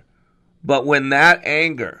Matter. But when that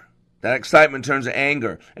anger, that excitement turns to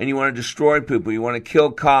anger, and you want to destroy people, you want to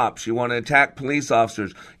kill cops, you want to attack police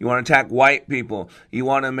officers, you want to attack white people, you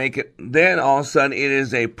want to make it, then all of a sudden it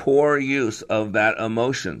is a poor use of that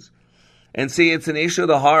emotions. And see, it's an issue of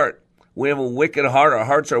the heart. We have a wicked heart. Our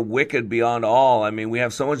hearts are wicked beyond all. I mean, we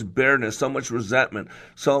have so much bitterness, so much resentment.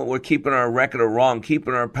 So we're keeping our record of wrong,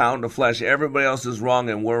 keeping our pound of flesh. Everybody else is wrong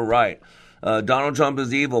and we're right. Donald Trump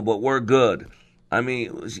is evil, but we're good. I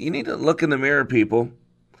mean, you need to look in the mirror, people.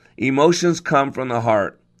 Emotions come from the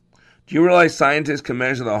heart. Do you realize scientists can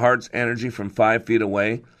measure the heart's energy from 5 feet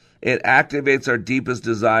away? It activates our deepest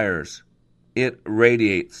desires. It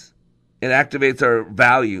radiates. It activates our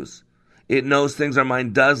values. It knows things our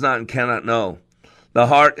mind does not and cannot know. The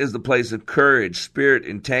heart is the place of courage, spirit,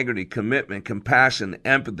 integrity, commitment, compassion,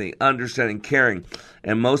 empathy, understanding, caring,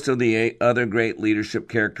 and most of the other great leadership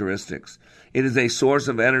characteristics. It is a source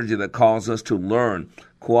of energy that calls us to learn,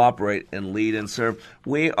 cooperate, and lead and serve.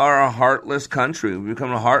 We are a heartless country. We've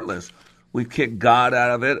become heartless. We've kicked God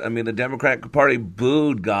out of it. I mean, the Democratic Party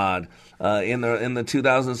booed God in the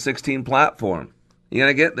 2016 platform. You got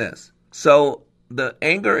to get this. So the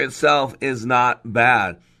anger itself is not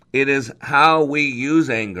bad. It is how we use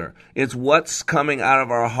anger. It's what's coming out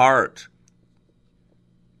of our heart.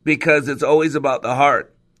 Because it's always about the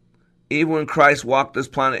heart. Even when Christ walked this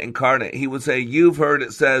planet incarnate, he would say, you've heard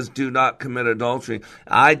it says, do not commit adultery.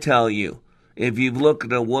 I tell you, if you've looked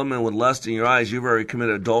at a woman with lust in your eyes, you've already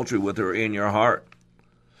committed adultery with her in your heart.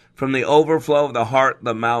 From the overflow of the heart,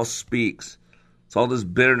 the mouth speaks. It's all this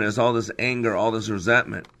bitterness, all this anger, all this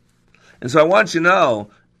resentment. And so I want you to know,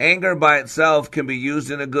 anger by itself can be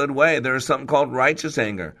used in a good way. There is something called righteous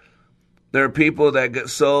anger. There are people that get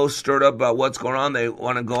so stirred up about what's going on, they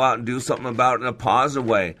want to go out and do something about it in a positive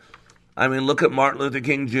way. I mean, look at Martin Luther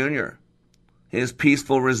King Jr., his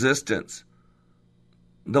peaceful resistance.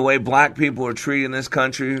 The way black people were treated in this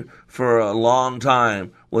country for a long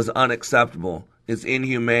time was unacceptable. It's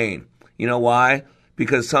inhumane. You know why?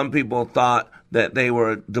 Because some people thought that they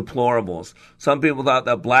were deplorables. Some people thought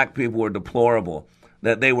that black people were deplorable,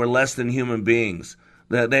 that they were less than human beings,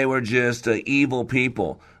 that they were just evil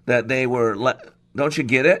people, that they were... Don't you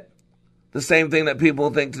get it? The same thing that people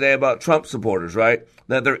think today about Trump supporters, right?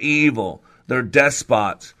 That they're evil, they're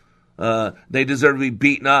despots, they deserve to be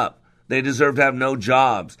beaten up, they deserve to have no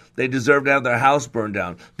jobs, they deserve to have their house burned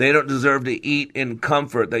down, they don't deserve to eat in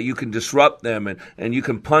comfort, that you can disrupt them and you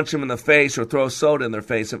can punch them in the face or throw soda in their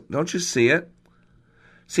face. Don't you see it?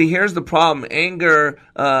 See, here's the problem. Anger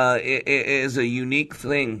is a unique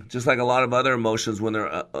thing, just like a lot of other emotions. When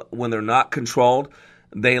they're not controlled,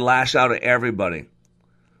 they lash out at everybody.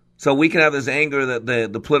 So we can have this anger that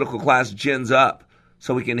the political class gins up,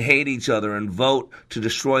 so we can hate each other and vote to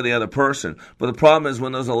destroy the other person. But the problem is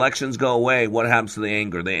when those elections go away, what happens to the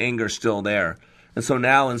anger? The anger's still there. And so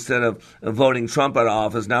now instead of voting Trump out of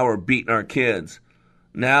office, now we're beating our kids.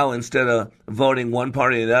 Now, instead of voting one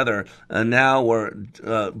party or the other, now we're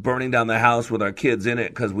burning down the house with our kids in it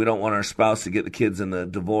because we don't want our spouse to get the kids in the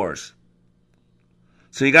divorce.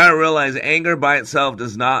 So you got to realize anger by itself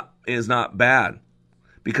is not bad.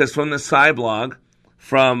 Because from the Cyblog,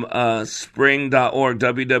 from spring.org,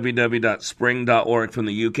 www.spring.org from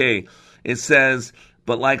the UK, it says,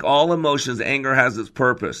 but like all emotions, anger has its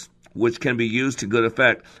purpose, which can be used to good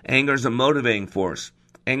effect. Anger is a motivating force.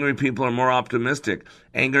 Angry people are more optimistic.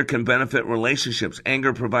 Anger can benefit relationships.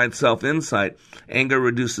 Anger provides self-insight. Anger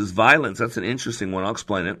reduces violence. That's an interesting one. I'll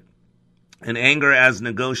explain it. And anger as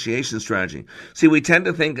negotiation strategy. See, we tend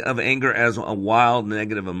to think of anger as a wild,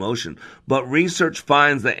 negative emotion. But research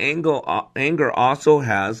finds that anger also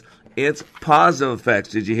has its positive effects.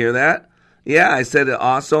 Did you hear that? Yeah, I said it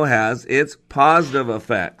also has its positive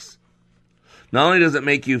effects. Not only does it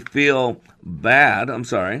make you feel bad,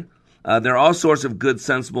 there are all sorts of good,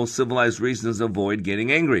 sensible, civilized reasons to avoid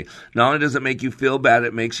getting angry. Not only does it make you feel bad,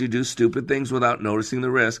 it makes you do stupid things without noticing the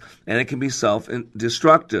risk, and it can be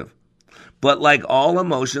self-destructive. But like all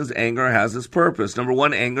emotions, anger has its purpose. Number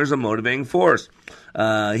one, anger is a motivating force.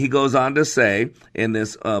 He goes on to say in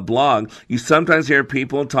this blog, you sometimes hear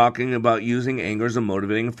people talking about using anger as a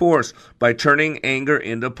motivating force by turning anger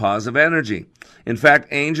into positive energy. In fact,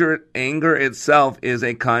 anger itself is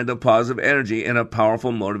a kind of positive energy and a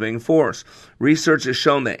powerful motivating force. Research has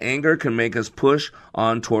shown that anger can make us push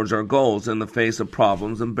on towards our goals in the face of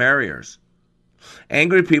problems and barriers.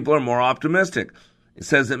 Angry people are more optimistic. It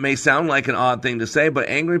says it may sound like an odd thing to say, but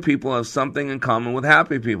angry people have something in common with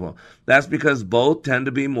happy people. That's because both tend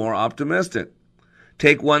to be more optimistic.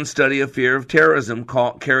 Take one study of fear of terrorism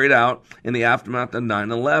carried out in the aftermath of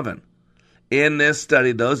 9/11. In this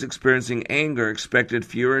study, those experiencing anger expected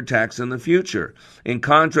fewer attacks in the future. In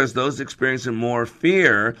contrast, those experiencing more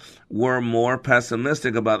fear were more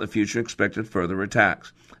pessimistic about the future and expected further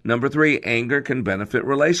attacks. Number three, anger can benefit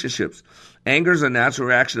relationships. Anger is a natural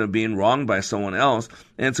reaction of being wronged by someone else,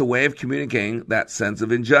 and it's a way of communicating that sense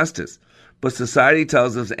of injustice. But society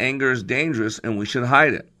tells us anger is dangerous and we should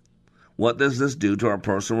hide it. What does this do to our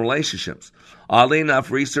personal relationships? Oddly enough,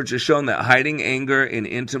 research has shown that hiding anger in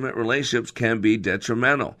intimate relationships can be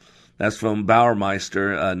detrimental. That's from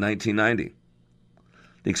Bauermeister, 1990.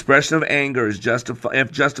 The expression of anger is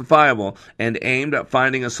if justifiable and aimed at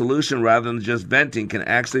finding a solution rather than just venting can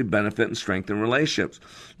actually benefit and strengthen relationships.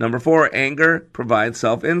 Number four, anger provides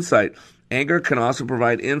self-insight. Anger can also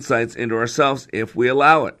provide insights into ourselves if we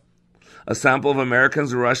allow it. A sample of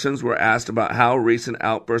Americans and Russians were asked about how recent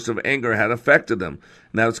outbursts of anger had affected them.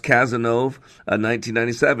 And that was Kazanov,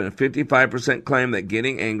 1997. 55% claimed that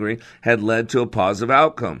getting angry had led to a positive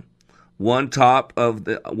outcome. One top of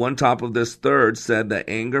this third said that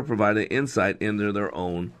anger provided insight into their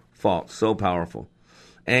own faults. So powerful.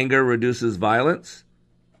 Anger reduces violence.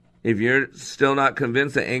 If you're still not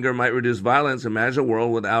convinced that anger might reduce violence, imagine a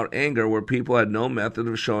world without anger where people had no method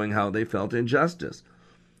of showing how they felt injustice.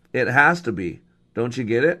 It has to be. Don't you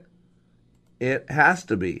get it? It has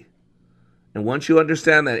to be. And once you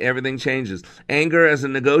understand that, everything changes. Anger as a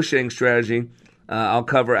negotiating strategy, I'll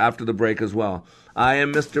cover after the break as well. I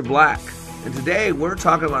am Mr. Black, and today we're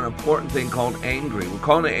talking about an important thing called angry. We're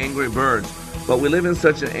calling it angry birds, but we live in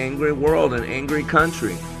such an angry world, an angry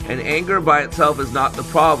country. And anger by itself is not the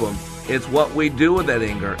problem. It's what we do with that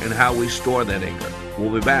anger and how we store that anger.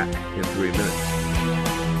 We'll be back in 3 minutes.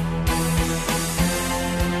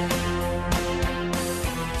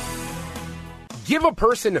 Give a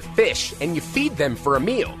person a fish and you feed them for a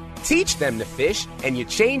meal. Teach them to fish and you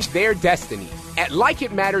change their destiny. At Like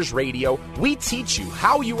It Matters Radio, we teach you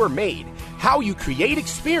how you were made, how you create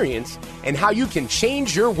experience, and how you can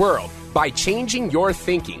change your world by changing your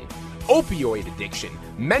thinking. Opioid addiction,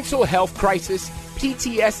 mental health crisis,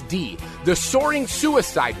 PTSD, the soaring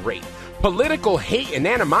suicide rate, political hate and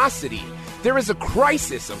animosity. There is a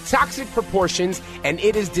crisis of toxic proportions and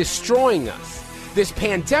it is destroying us. This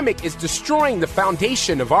pandemic is destroying the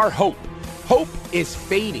foundation of our hope. Hope is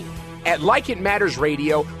fading. At Like It Matters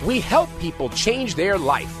Radio, we help people change their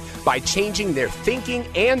life by changing their thinking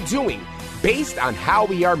and doing based on how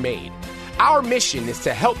we are made. Our mission is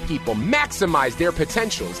to help people maximize their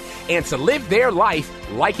potentials and to live their life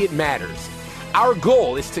like it matters. Our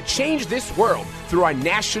goal is to change this world through our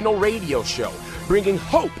national radio show, bringing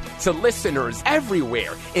hope to listeners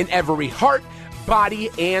everywhere in every heart, body,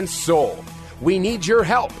 and soul. We need your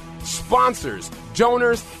help, sponsors,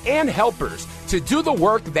 donors, and helpers to do the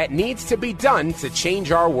work that needs to be done to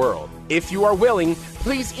change our world. If you are willing,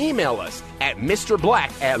 please email us at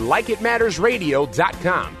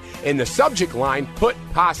MrBlack@LikeItMattersRadio.com. In the subject line, put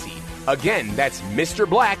Posse. Again, that's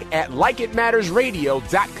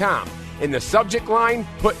MrBlack@LikeItMattersRadio.com. In the subject line,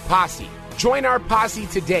 put Posse. Join our posse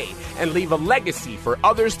today and leave a legacy for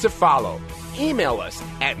others to follow. Email us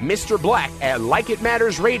at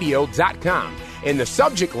MrBlack@LikeItMattersRadio.com. In the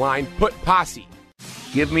subject line, put Posse.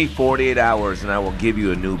 Give me 48 hours and I will give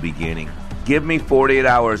you a new beginning. Give me 48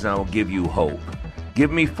 hours and I will give you hope.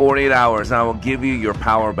 Give me 48 hours and I will give you your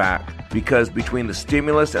power back. Because between the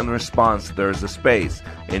stimulus and the response, there is a space.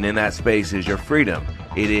 And in that space is your freedom.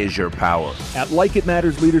 It is your power. At Like It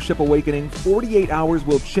Matters Leadership Awakening, 48 hours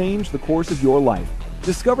will change the course of your life.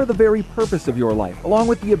 Discover the very purpose of your life, along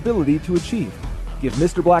with the ability to achieve. Give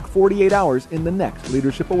Mr. Black 48 hours in the next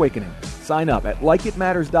Leadership Awakening. Sign up at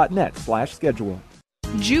likeitmatters.net/schedule.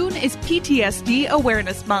 June is PTSD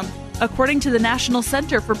Awareness Month. According to the National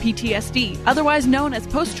Center for PTSD, otherwise known as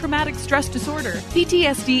post-traumatic stress disorder,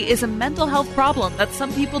 PTSD is a mental health problem that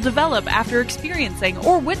some people develop after experiencing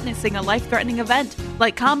or witnessing a life-threatening event,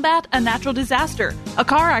 like combat, a natural disaster, a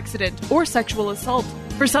car accident, or sexual assault.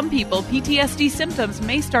 For some people, PTSD symptoms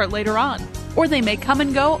may start later on, or they may come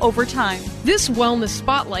and go over time. This Wellness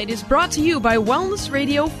Spotlight is brought to you by Wellness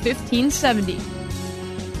Radio 1570.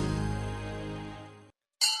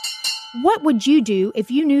 What would you do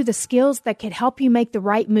if you knew the skills that could help you make the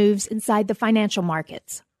right moves inside the financial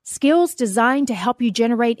markets? Skills designed to help you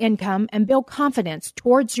generate income and build confidence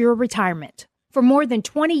towards your retirement. For more than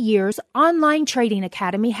 20 years, Online Trading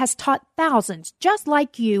Academy has taught thousands just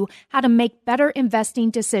like you how to make better investing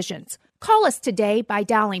decisions. Call us today by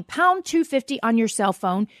dialing pound 250 on your cell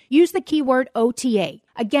phone. Use the keyword OTA.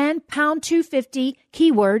 Again, pound 250,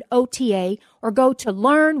 keyword OTA, or go to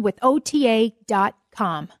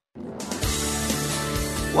learnwithota.com.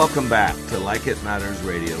 Welcome back to Like It Matters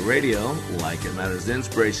Radio. Radio, like it matters,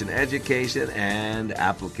 inspiration, education, and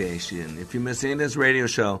application. If you miss any of this radio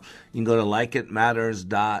show, you can go to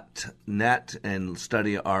likeitmatters.net and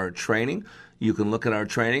study our training. You can look at our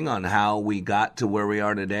training on how we got to where we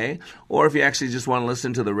are today. Or if you actually just want to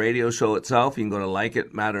listen to the radio show itself, you can go to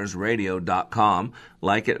likeitmattersradio.com,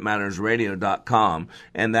 likeitmattersradio.com,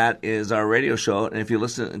 and that is our radio show. And if you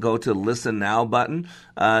go to Listen Now button,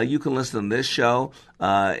 you can listen to this show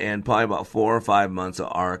and probably about 4 or 5 months of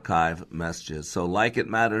archive messages. So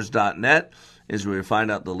likeitmatters.net is where you find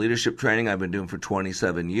out the leadership training I've been doing for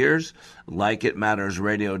 27 years.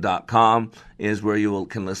 LikeItMattersRadio.com is where you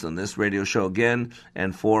can listen to this radio show again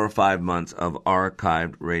and 4 or 5 months of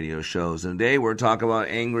archived radio shows. And today we're talking about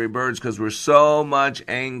angry birds because we're so much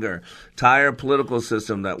anger. Entire political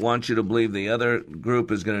system that wants you to believe the other group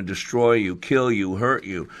is going to destroy you, kill you, hurt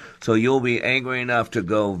you. So you'll be angry enough to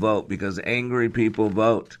go vote because angry people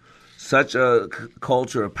vote. Such a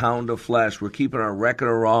culture, a pound of flesh. We're keeping our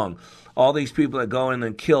record wrong. All these people that go in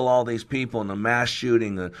and kill all these people in a mass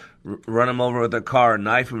shooting, run them over with a car,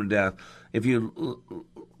 knife them to death. If you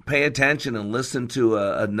pay attention and listen to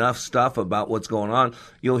enough stuff about what's going on,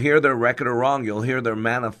 you'll hear their record of wrong. You'll hear their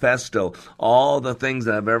manifesto, all the things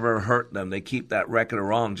that have ever hurt them. They keep that record of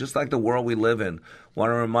wrong, just like the world we live in.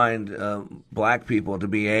 Want to remind black people to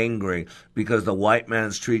be angry because the white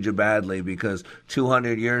man's treated you badly, because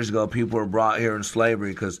 200 years ago people were brought here in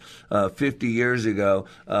slavery, because 50 years ago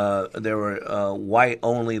there were white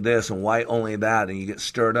only this and white only that, and you get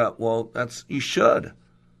stirred up. Well, you should.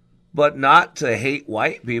 But not to hate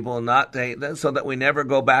white people, not to hate them, so that we never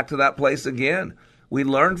go back to that place again. We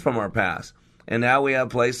learned from our past. And now we have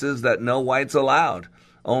places that no whites allowed,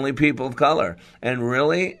 only people of color. And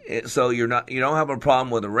really, so you don't have a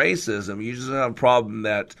problem with the racism. You just have a problem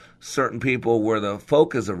that certain people were the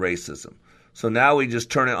focus of racism. So now we just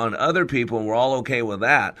turn it on other people, and we're all okay with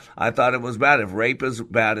that. I thought it was bad. If rape is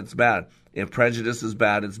bad, it's bad. If prejudice is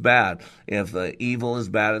bad, it's bad. If evil is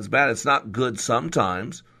bad, it's bad. It's not good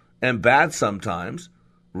sometimes and bad sometimes.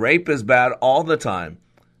 Rape is bad all the time.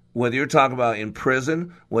 Whether you're talking about in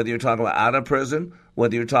prison, whether you're talking about out of prison,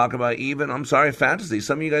 whether you're talking about fantasy.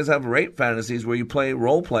 Some of you guys have rape fantasies where you play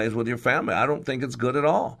role plays with your family. I don't think it's good at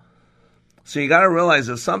all. So you got to realize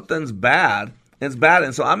if something's bad, it's bad.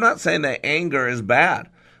 And so I'm not saying that anger is bad.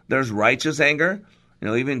 There's righteous anger.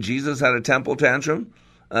 Even Jesus had a temple tantrum.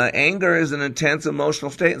 Anger is an intense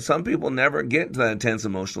emotional state, and some people never get to that intense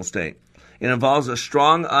emotional state. It involves a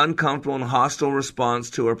strong, uncomfortable, and hostile response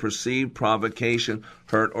to a perceived provocation,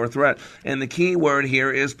 hurt, or threat. And the key word here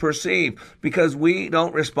is perceive, because we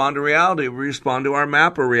don't respond to reality. We respond to our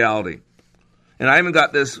map of reality. And I even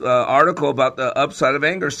got this article about the upside of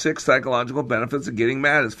anger, 6 psychological benefits of getting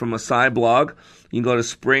mad. It's from a side blog. You can go to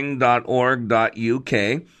spring.org.uk.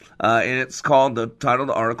 And it's called, the title of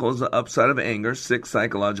the article is The Upside of Anger, 6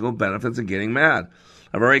 Psychological Benefits of Getting Mad.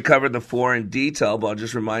 I've already covered the 4 in detail, but I'll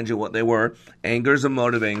just remind you what they were. Anger is a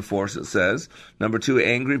motivating force, it says. Number 2,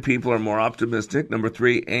 angry people are more optimistic. Number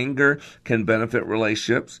 3, anger can benefit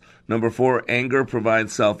relationships. Number 4, anger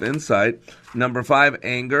provides self-insight. Number 5,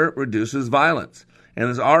 anger reduces violence. And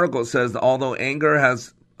this article says that although anger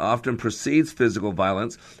often precedes physical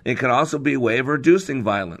violence, it can also be a way of reducing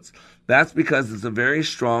violence. That's because it's a very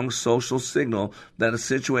strong social signal that a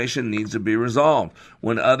situation needs to be resolved.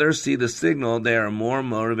 When others see the signal, they are more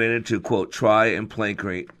motivated to, quote, try and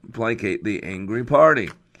placate the angry party.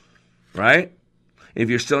 Right? If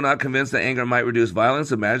you're still not convinced that anger might reduce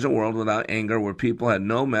violence, imagine a world without anger where people had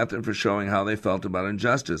no method for showing how they felt about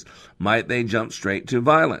injustice. Might they jump straight to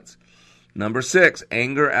violence? Number 6,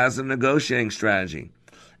 anger as a negotiating strategy.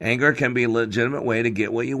 Anger can be a legitimate way to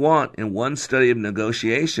get what you want. In one study of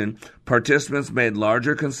negotiation, participants made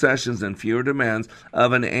larger concessions and fewer demands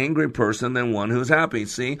of an angry person than one who's happy.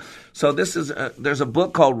 See? So this is there's a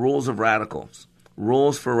book called Rules of Radicals.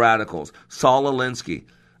 Rules for Radicals. Saul Alinsky.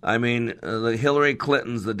 The Hillary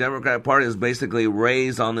Clinton's, the Democratic Party is basically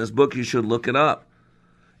raised on this book. You should look it up.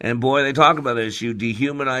 And boy, they talk about this. You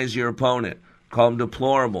dehumanize your opponent. Call them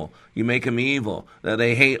deplorable. You make them evil. That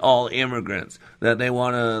they hate all immigrants. That they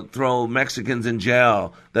want to throw Mexicans in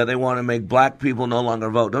jail. That they want to make black people no longer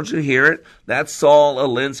vote. Don't you hear it? That's Saul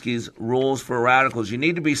Alinsky's Rules for Radicals. You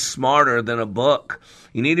need to be smarter than a book.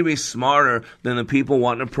 You need to be smarter than the people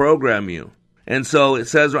wanting to program you. And so it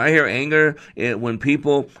says right here, anger, when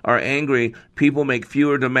people are angry, people make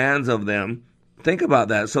fewer demands of them. Think about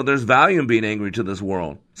that. So there's value in being angry to this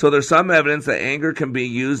world. So there's some evidence that anger can be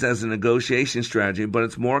used as a negotiation strategy, but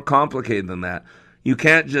it's more complicated than that. You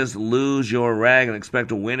can't just lose your rag and expect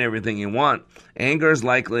to win everything you want. Anger is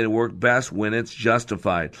likely to work best when it's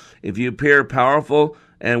justified. If you appear powerful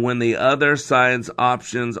and when the other side's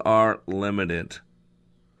options are limited.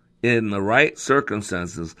 In the right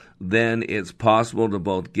circumstances, then it's possible to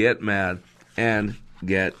both get mad and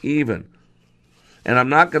get even. And I'm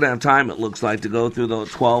not going to have time, it looks like, to go through the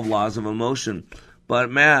 12 laws of emotion.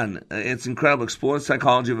 But man, it's incredible. Explore the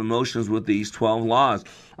psychology of emotions with these 12 laws.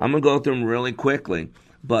 I'm going to go through them really quickly.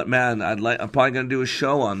 But man, I'm probably going to do a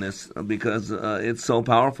show on this because it's so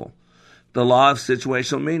powerful. The law of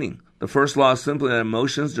situational meaning. The first law is simply that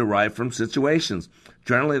emotions derive from situations.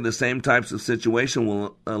 Generally, the same types of situation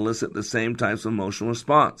will elicit the same types of emotional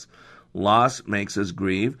response. Loss makes us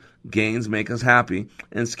grieve, gains make us happy,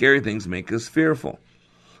 and scary things make us fearful.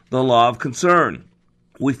 The law of concern.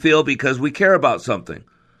 We feel because we care about something.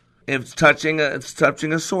 It's touching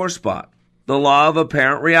a sore spot. The law of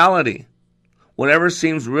apparent reality. Whatever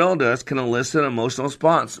seems real to us can elicit an emotional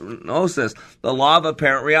response. Notice this, the law of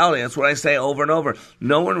apparent reality. That's what I say over and over.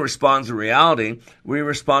 No one responds to reality. We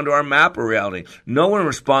respond to our map of reality. No one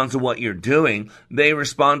responds to what you're doing. They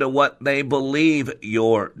respond to what they believe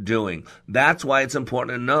you're doing. That's why it's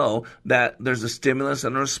important to know that there's a stimulus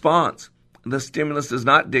and a response. The stimulus does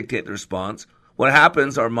not dictate the response. What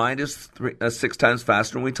happens, our mind is 6 times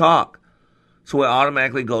faster when we talk. So we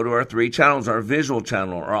automatically go to our 3 channels, our visual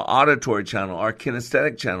channel, our auditory channel, our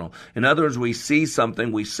kinesthetic channel. In other words, we see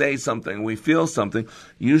something, we say something, we feel something,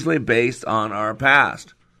 usually based on our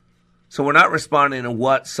past. So we're not responding to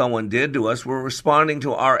what someone did to us. We're responding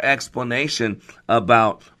to our explanation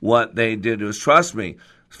about what they did to us. Trust me,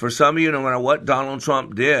 for some of you, no matter what Donald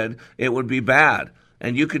Trump did, it would be bad.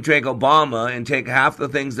 And you could take Obama and take half the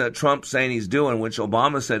things that Trump's saying he's doing, which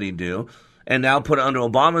Obama said he'd do, and now put it under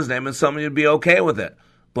Obama's name, and some of you would be okay with it.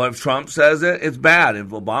 But if Trump says it, it's bad. If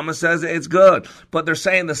Obama says it, it's good. But they're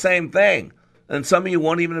saying the same thing. And some of you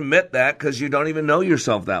won't even admit that because you don't even know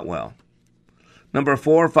yourself that well. Number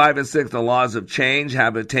 4, 5, and 6, the laws of change,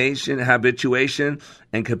 habituation,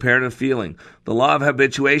 and comparative feeling. The law of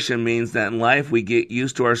habituation means that in life we get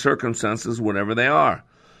used to our circumstances, whatever they are.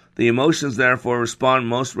 The emotions, therefore, respond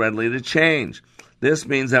most readily to change. This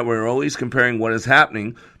means that we're always comparing what is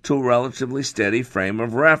happening to a relatively steady frame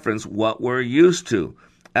of reference, what we're used to.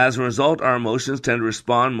 As a result, our emotions tend to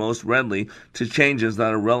respond most readily to changes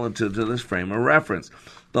that are relative to this frame of reference.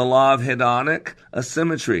 The law of hedonic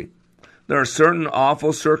asymmetry. There are certain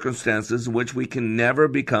awful circumstances which we can never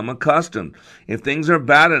become accustomed. If things are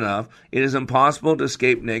bad enough, it is impossible to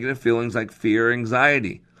escape negative feelings like fear or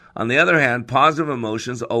anxiety. On the other hand, positive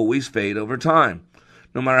emotions always fade over time.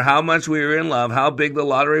 No matter how much we are in love, how big the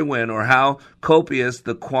lottery win, or how copious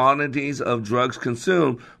the quantities of drugs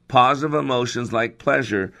consumed, positive emotions like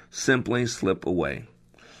pleasure simply slip away.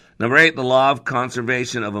 Number 8, the law of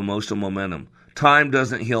conservation of emotional momentum. Time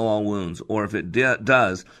doesn't heal all wounds, or if it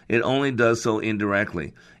does, it only does so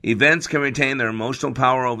indirectly. Events can retain their emotional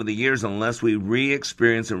power over the years unless we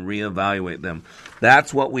re-experience and re-evaluate them.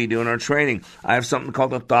 That's what we do in our training. I have something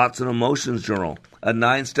called the Thoughts and Emotions Journal, a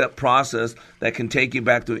 9-step process that can take you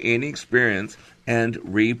back to any experience and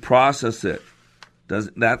reprocess it.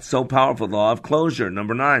 That's so powerful. The law of closure.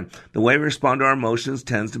 Number 9, the way we respond to our emotions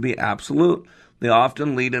tends to be absolute. They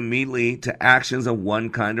often lead immediately to actions of one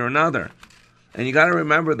kind or another. And you got to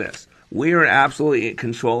remember this. We are absolutely in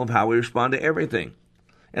control of how we respond to everything.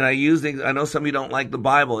 And I know some of you don't like the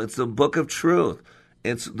Bible. It's the book of truth.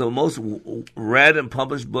 It's the most read and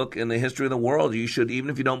published book in the history of the world. You should, even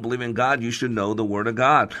if you don't believe in God, you should know the Word of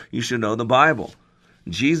God. You should know the Bible.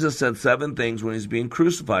 Jesus said 7 things when he's being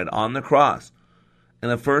crucified on the cross. And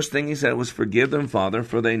the first thing he said was, "Forgive them, Father,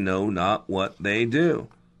 for they know not what they do."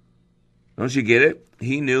 Don't you get it?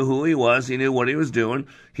 He knew who he was. He knew what he was doing.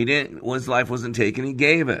 His life wasn't taken. He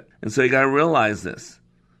gave it. And so you got to realize this.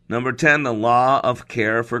 Number 10, the law of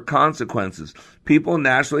care for consequences. People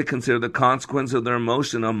naturally consider the consequence of their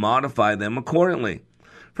emotion and modify them accordingly.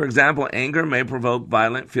 For example, anger may provoke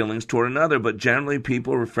violent feelings toward another, but generally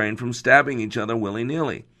people refrain from stabbing each other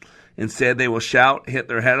willy-nilly. Instead, they will shout, hit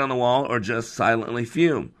their head on the wall, or just silently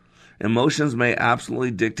fume. Emotions may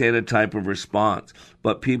absolutely dictate a type of response,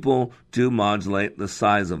 but people do modulate the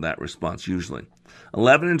size of that response usually.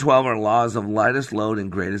 11 and 12 are laws of lightest load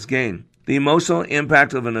and greatest gain. The emotional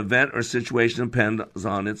impact of an event or situation depends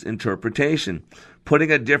on its interpretation.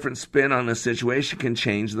 Putting a different spin on a situation can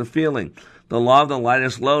change the feeling. The law of the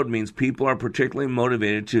lightest load means people are particularly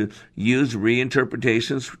motivated to use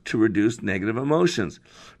reinterpretations to reduce negative emotions.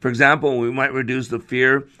 For example, we might reduce the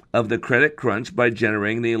fear of the credit crunch by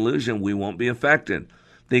generating the illusion we won't be affected.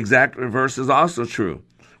 The exact reverse is also true.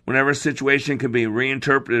 Whenever a situation can be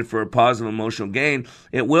reinterpreted for a positive emotional gain,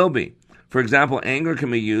 it will be. For example, anger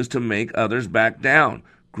can be used to make others back down.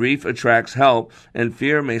 Grief attracts help, and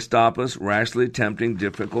fear may stop us rashly attempting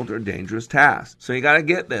difficult or dangerous tasks. So you got to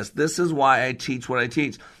get this. This is why I teach what I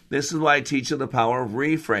teach. This is why I teach you the power of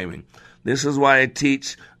reframing. This is why I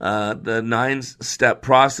teach the 9-step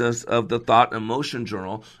process of the Thought and Emotion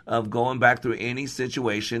Journal of going back through any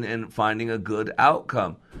situation and finding a good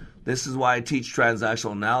outcome. This is why I teach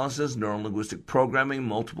transactional analysis, neuro-linguistic programming,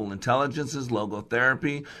 multiple intelligences,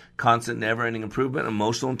 logotherapy, constant never-ending improvement,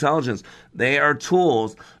 emotional intelligence. They are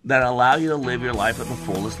tools that allow you to live your life at the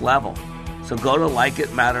fullest level. So go to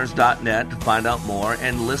likeitmatters.net to find out more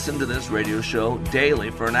and listen to this radio show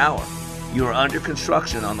daily for an hour. You are under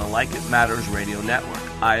construction on the Like It Matters radio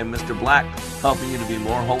network. I am Mr. Black, helping you to be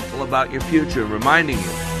more hopeful about your future, reminding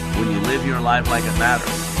you, when you live your life like it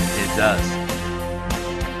matters, it does.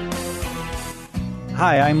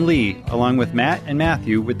 Hi, I'm Lee, along with Matt and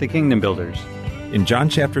Matthew with the Kingdom Builders. In John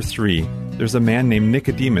chapter 3, there's a man named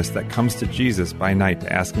Nicodemus that comes to Jesus by night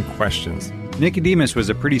to ask him questions. Nicodemus was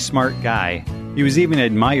a pretty smart guy. He was even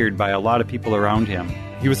admired by a lot of people around him.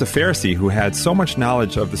 He was a Pharisee who had so much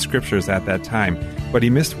knowledge of the Scriptures at that time, but he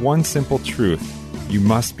missed one simple truth. You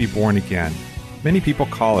must be born again. Many people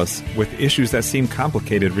call us with issues that seem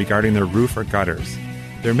complicated regarding their roof or gutters.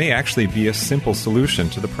 There may actually be a simple solution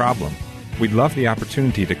to the problem. We'd love the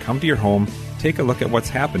opportunity to come to your home, take a look at what's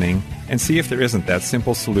happening, and see if there isn't that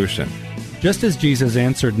simple solution. Just as Jesus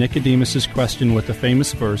answered Nicodemus' question with the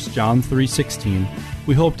famous verse, John 3:16,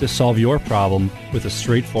 we hope to solve your problem with a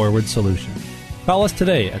straightforward solution. Call us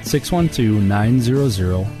today at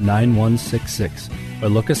 612-900-9166 or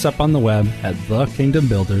look us up on the web at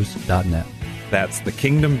thekingdombuilders.net. That's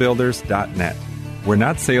thekingdombuilders.net. We're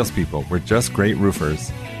not salespeople, we're just great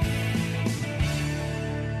roofers.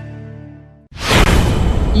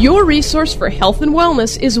 Your resource for health and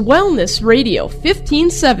wellness is Wellness Radio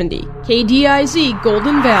 1570, KDIZ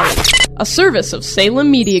Golden Valley, a service of Salem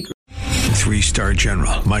Media Group. 3-star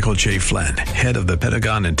General Michael J. Flynn, head of the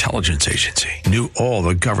Pentagon Intelligence Agency, knew all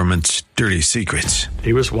the government's dirty secrets.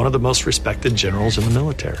 He was one of the most respected generals in the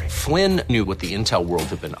military. Flynn knew what the intel world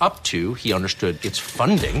had been up to. He understood its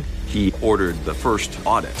funding. He ordered the first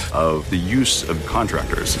audit of the use of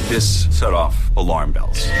contractors. This set off alarm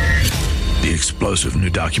bells. The explosive new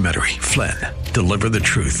documentary, Flynn, Deliver the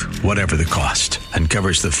Truth, Whatever the Cost,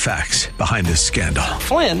 uncovers the facts behind this scandal.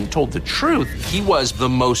 Flynn told the truth. He was the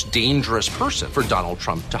most dangerous person for Donald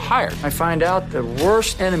Trump to hire. I find out the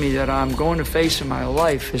worst enemy that I'm going to face in my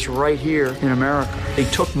life is right here in America. They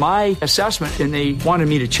took my assessment and they wanted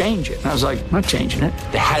me to change it. And I was like, I'm not changing it.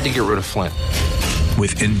 They had to get rid of Flynn.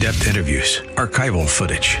 With in-depth interviews, archival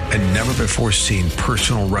footage, and never-before-seen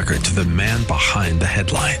personal records of the man behind the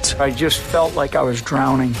headlines. I just felt like I was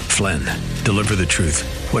drowning. Flynn, Deliver the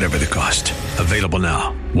Truth, Whatever the Cost. Available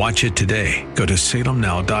now. Watch it today. Go to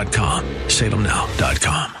salemnow.com.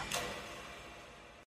 salemnow.com.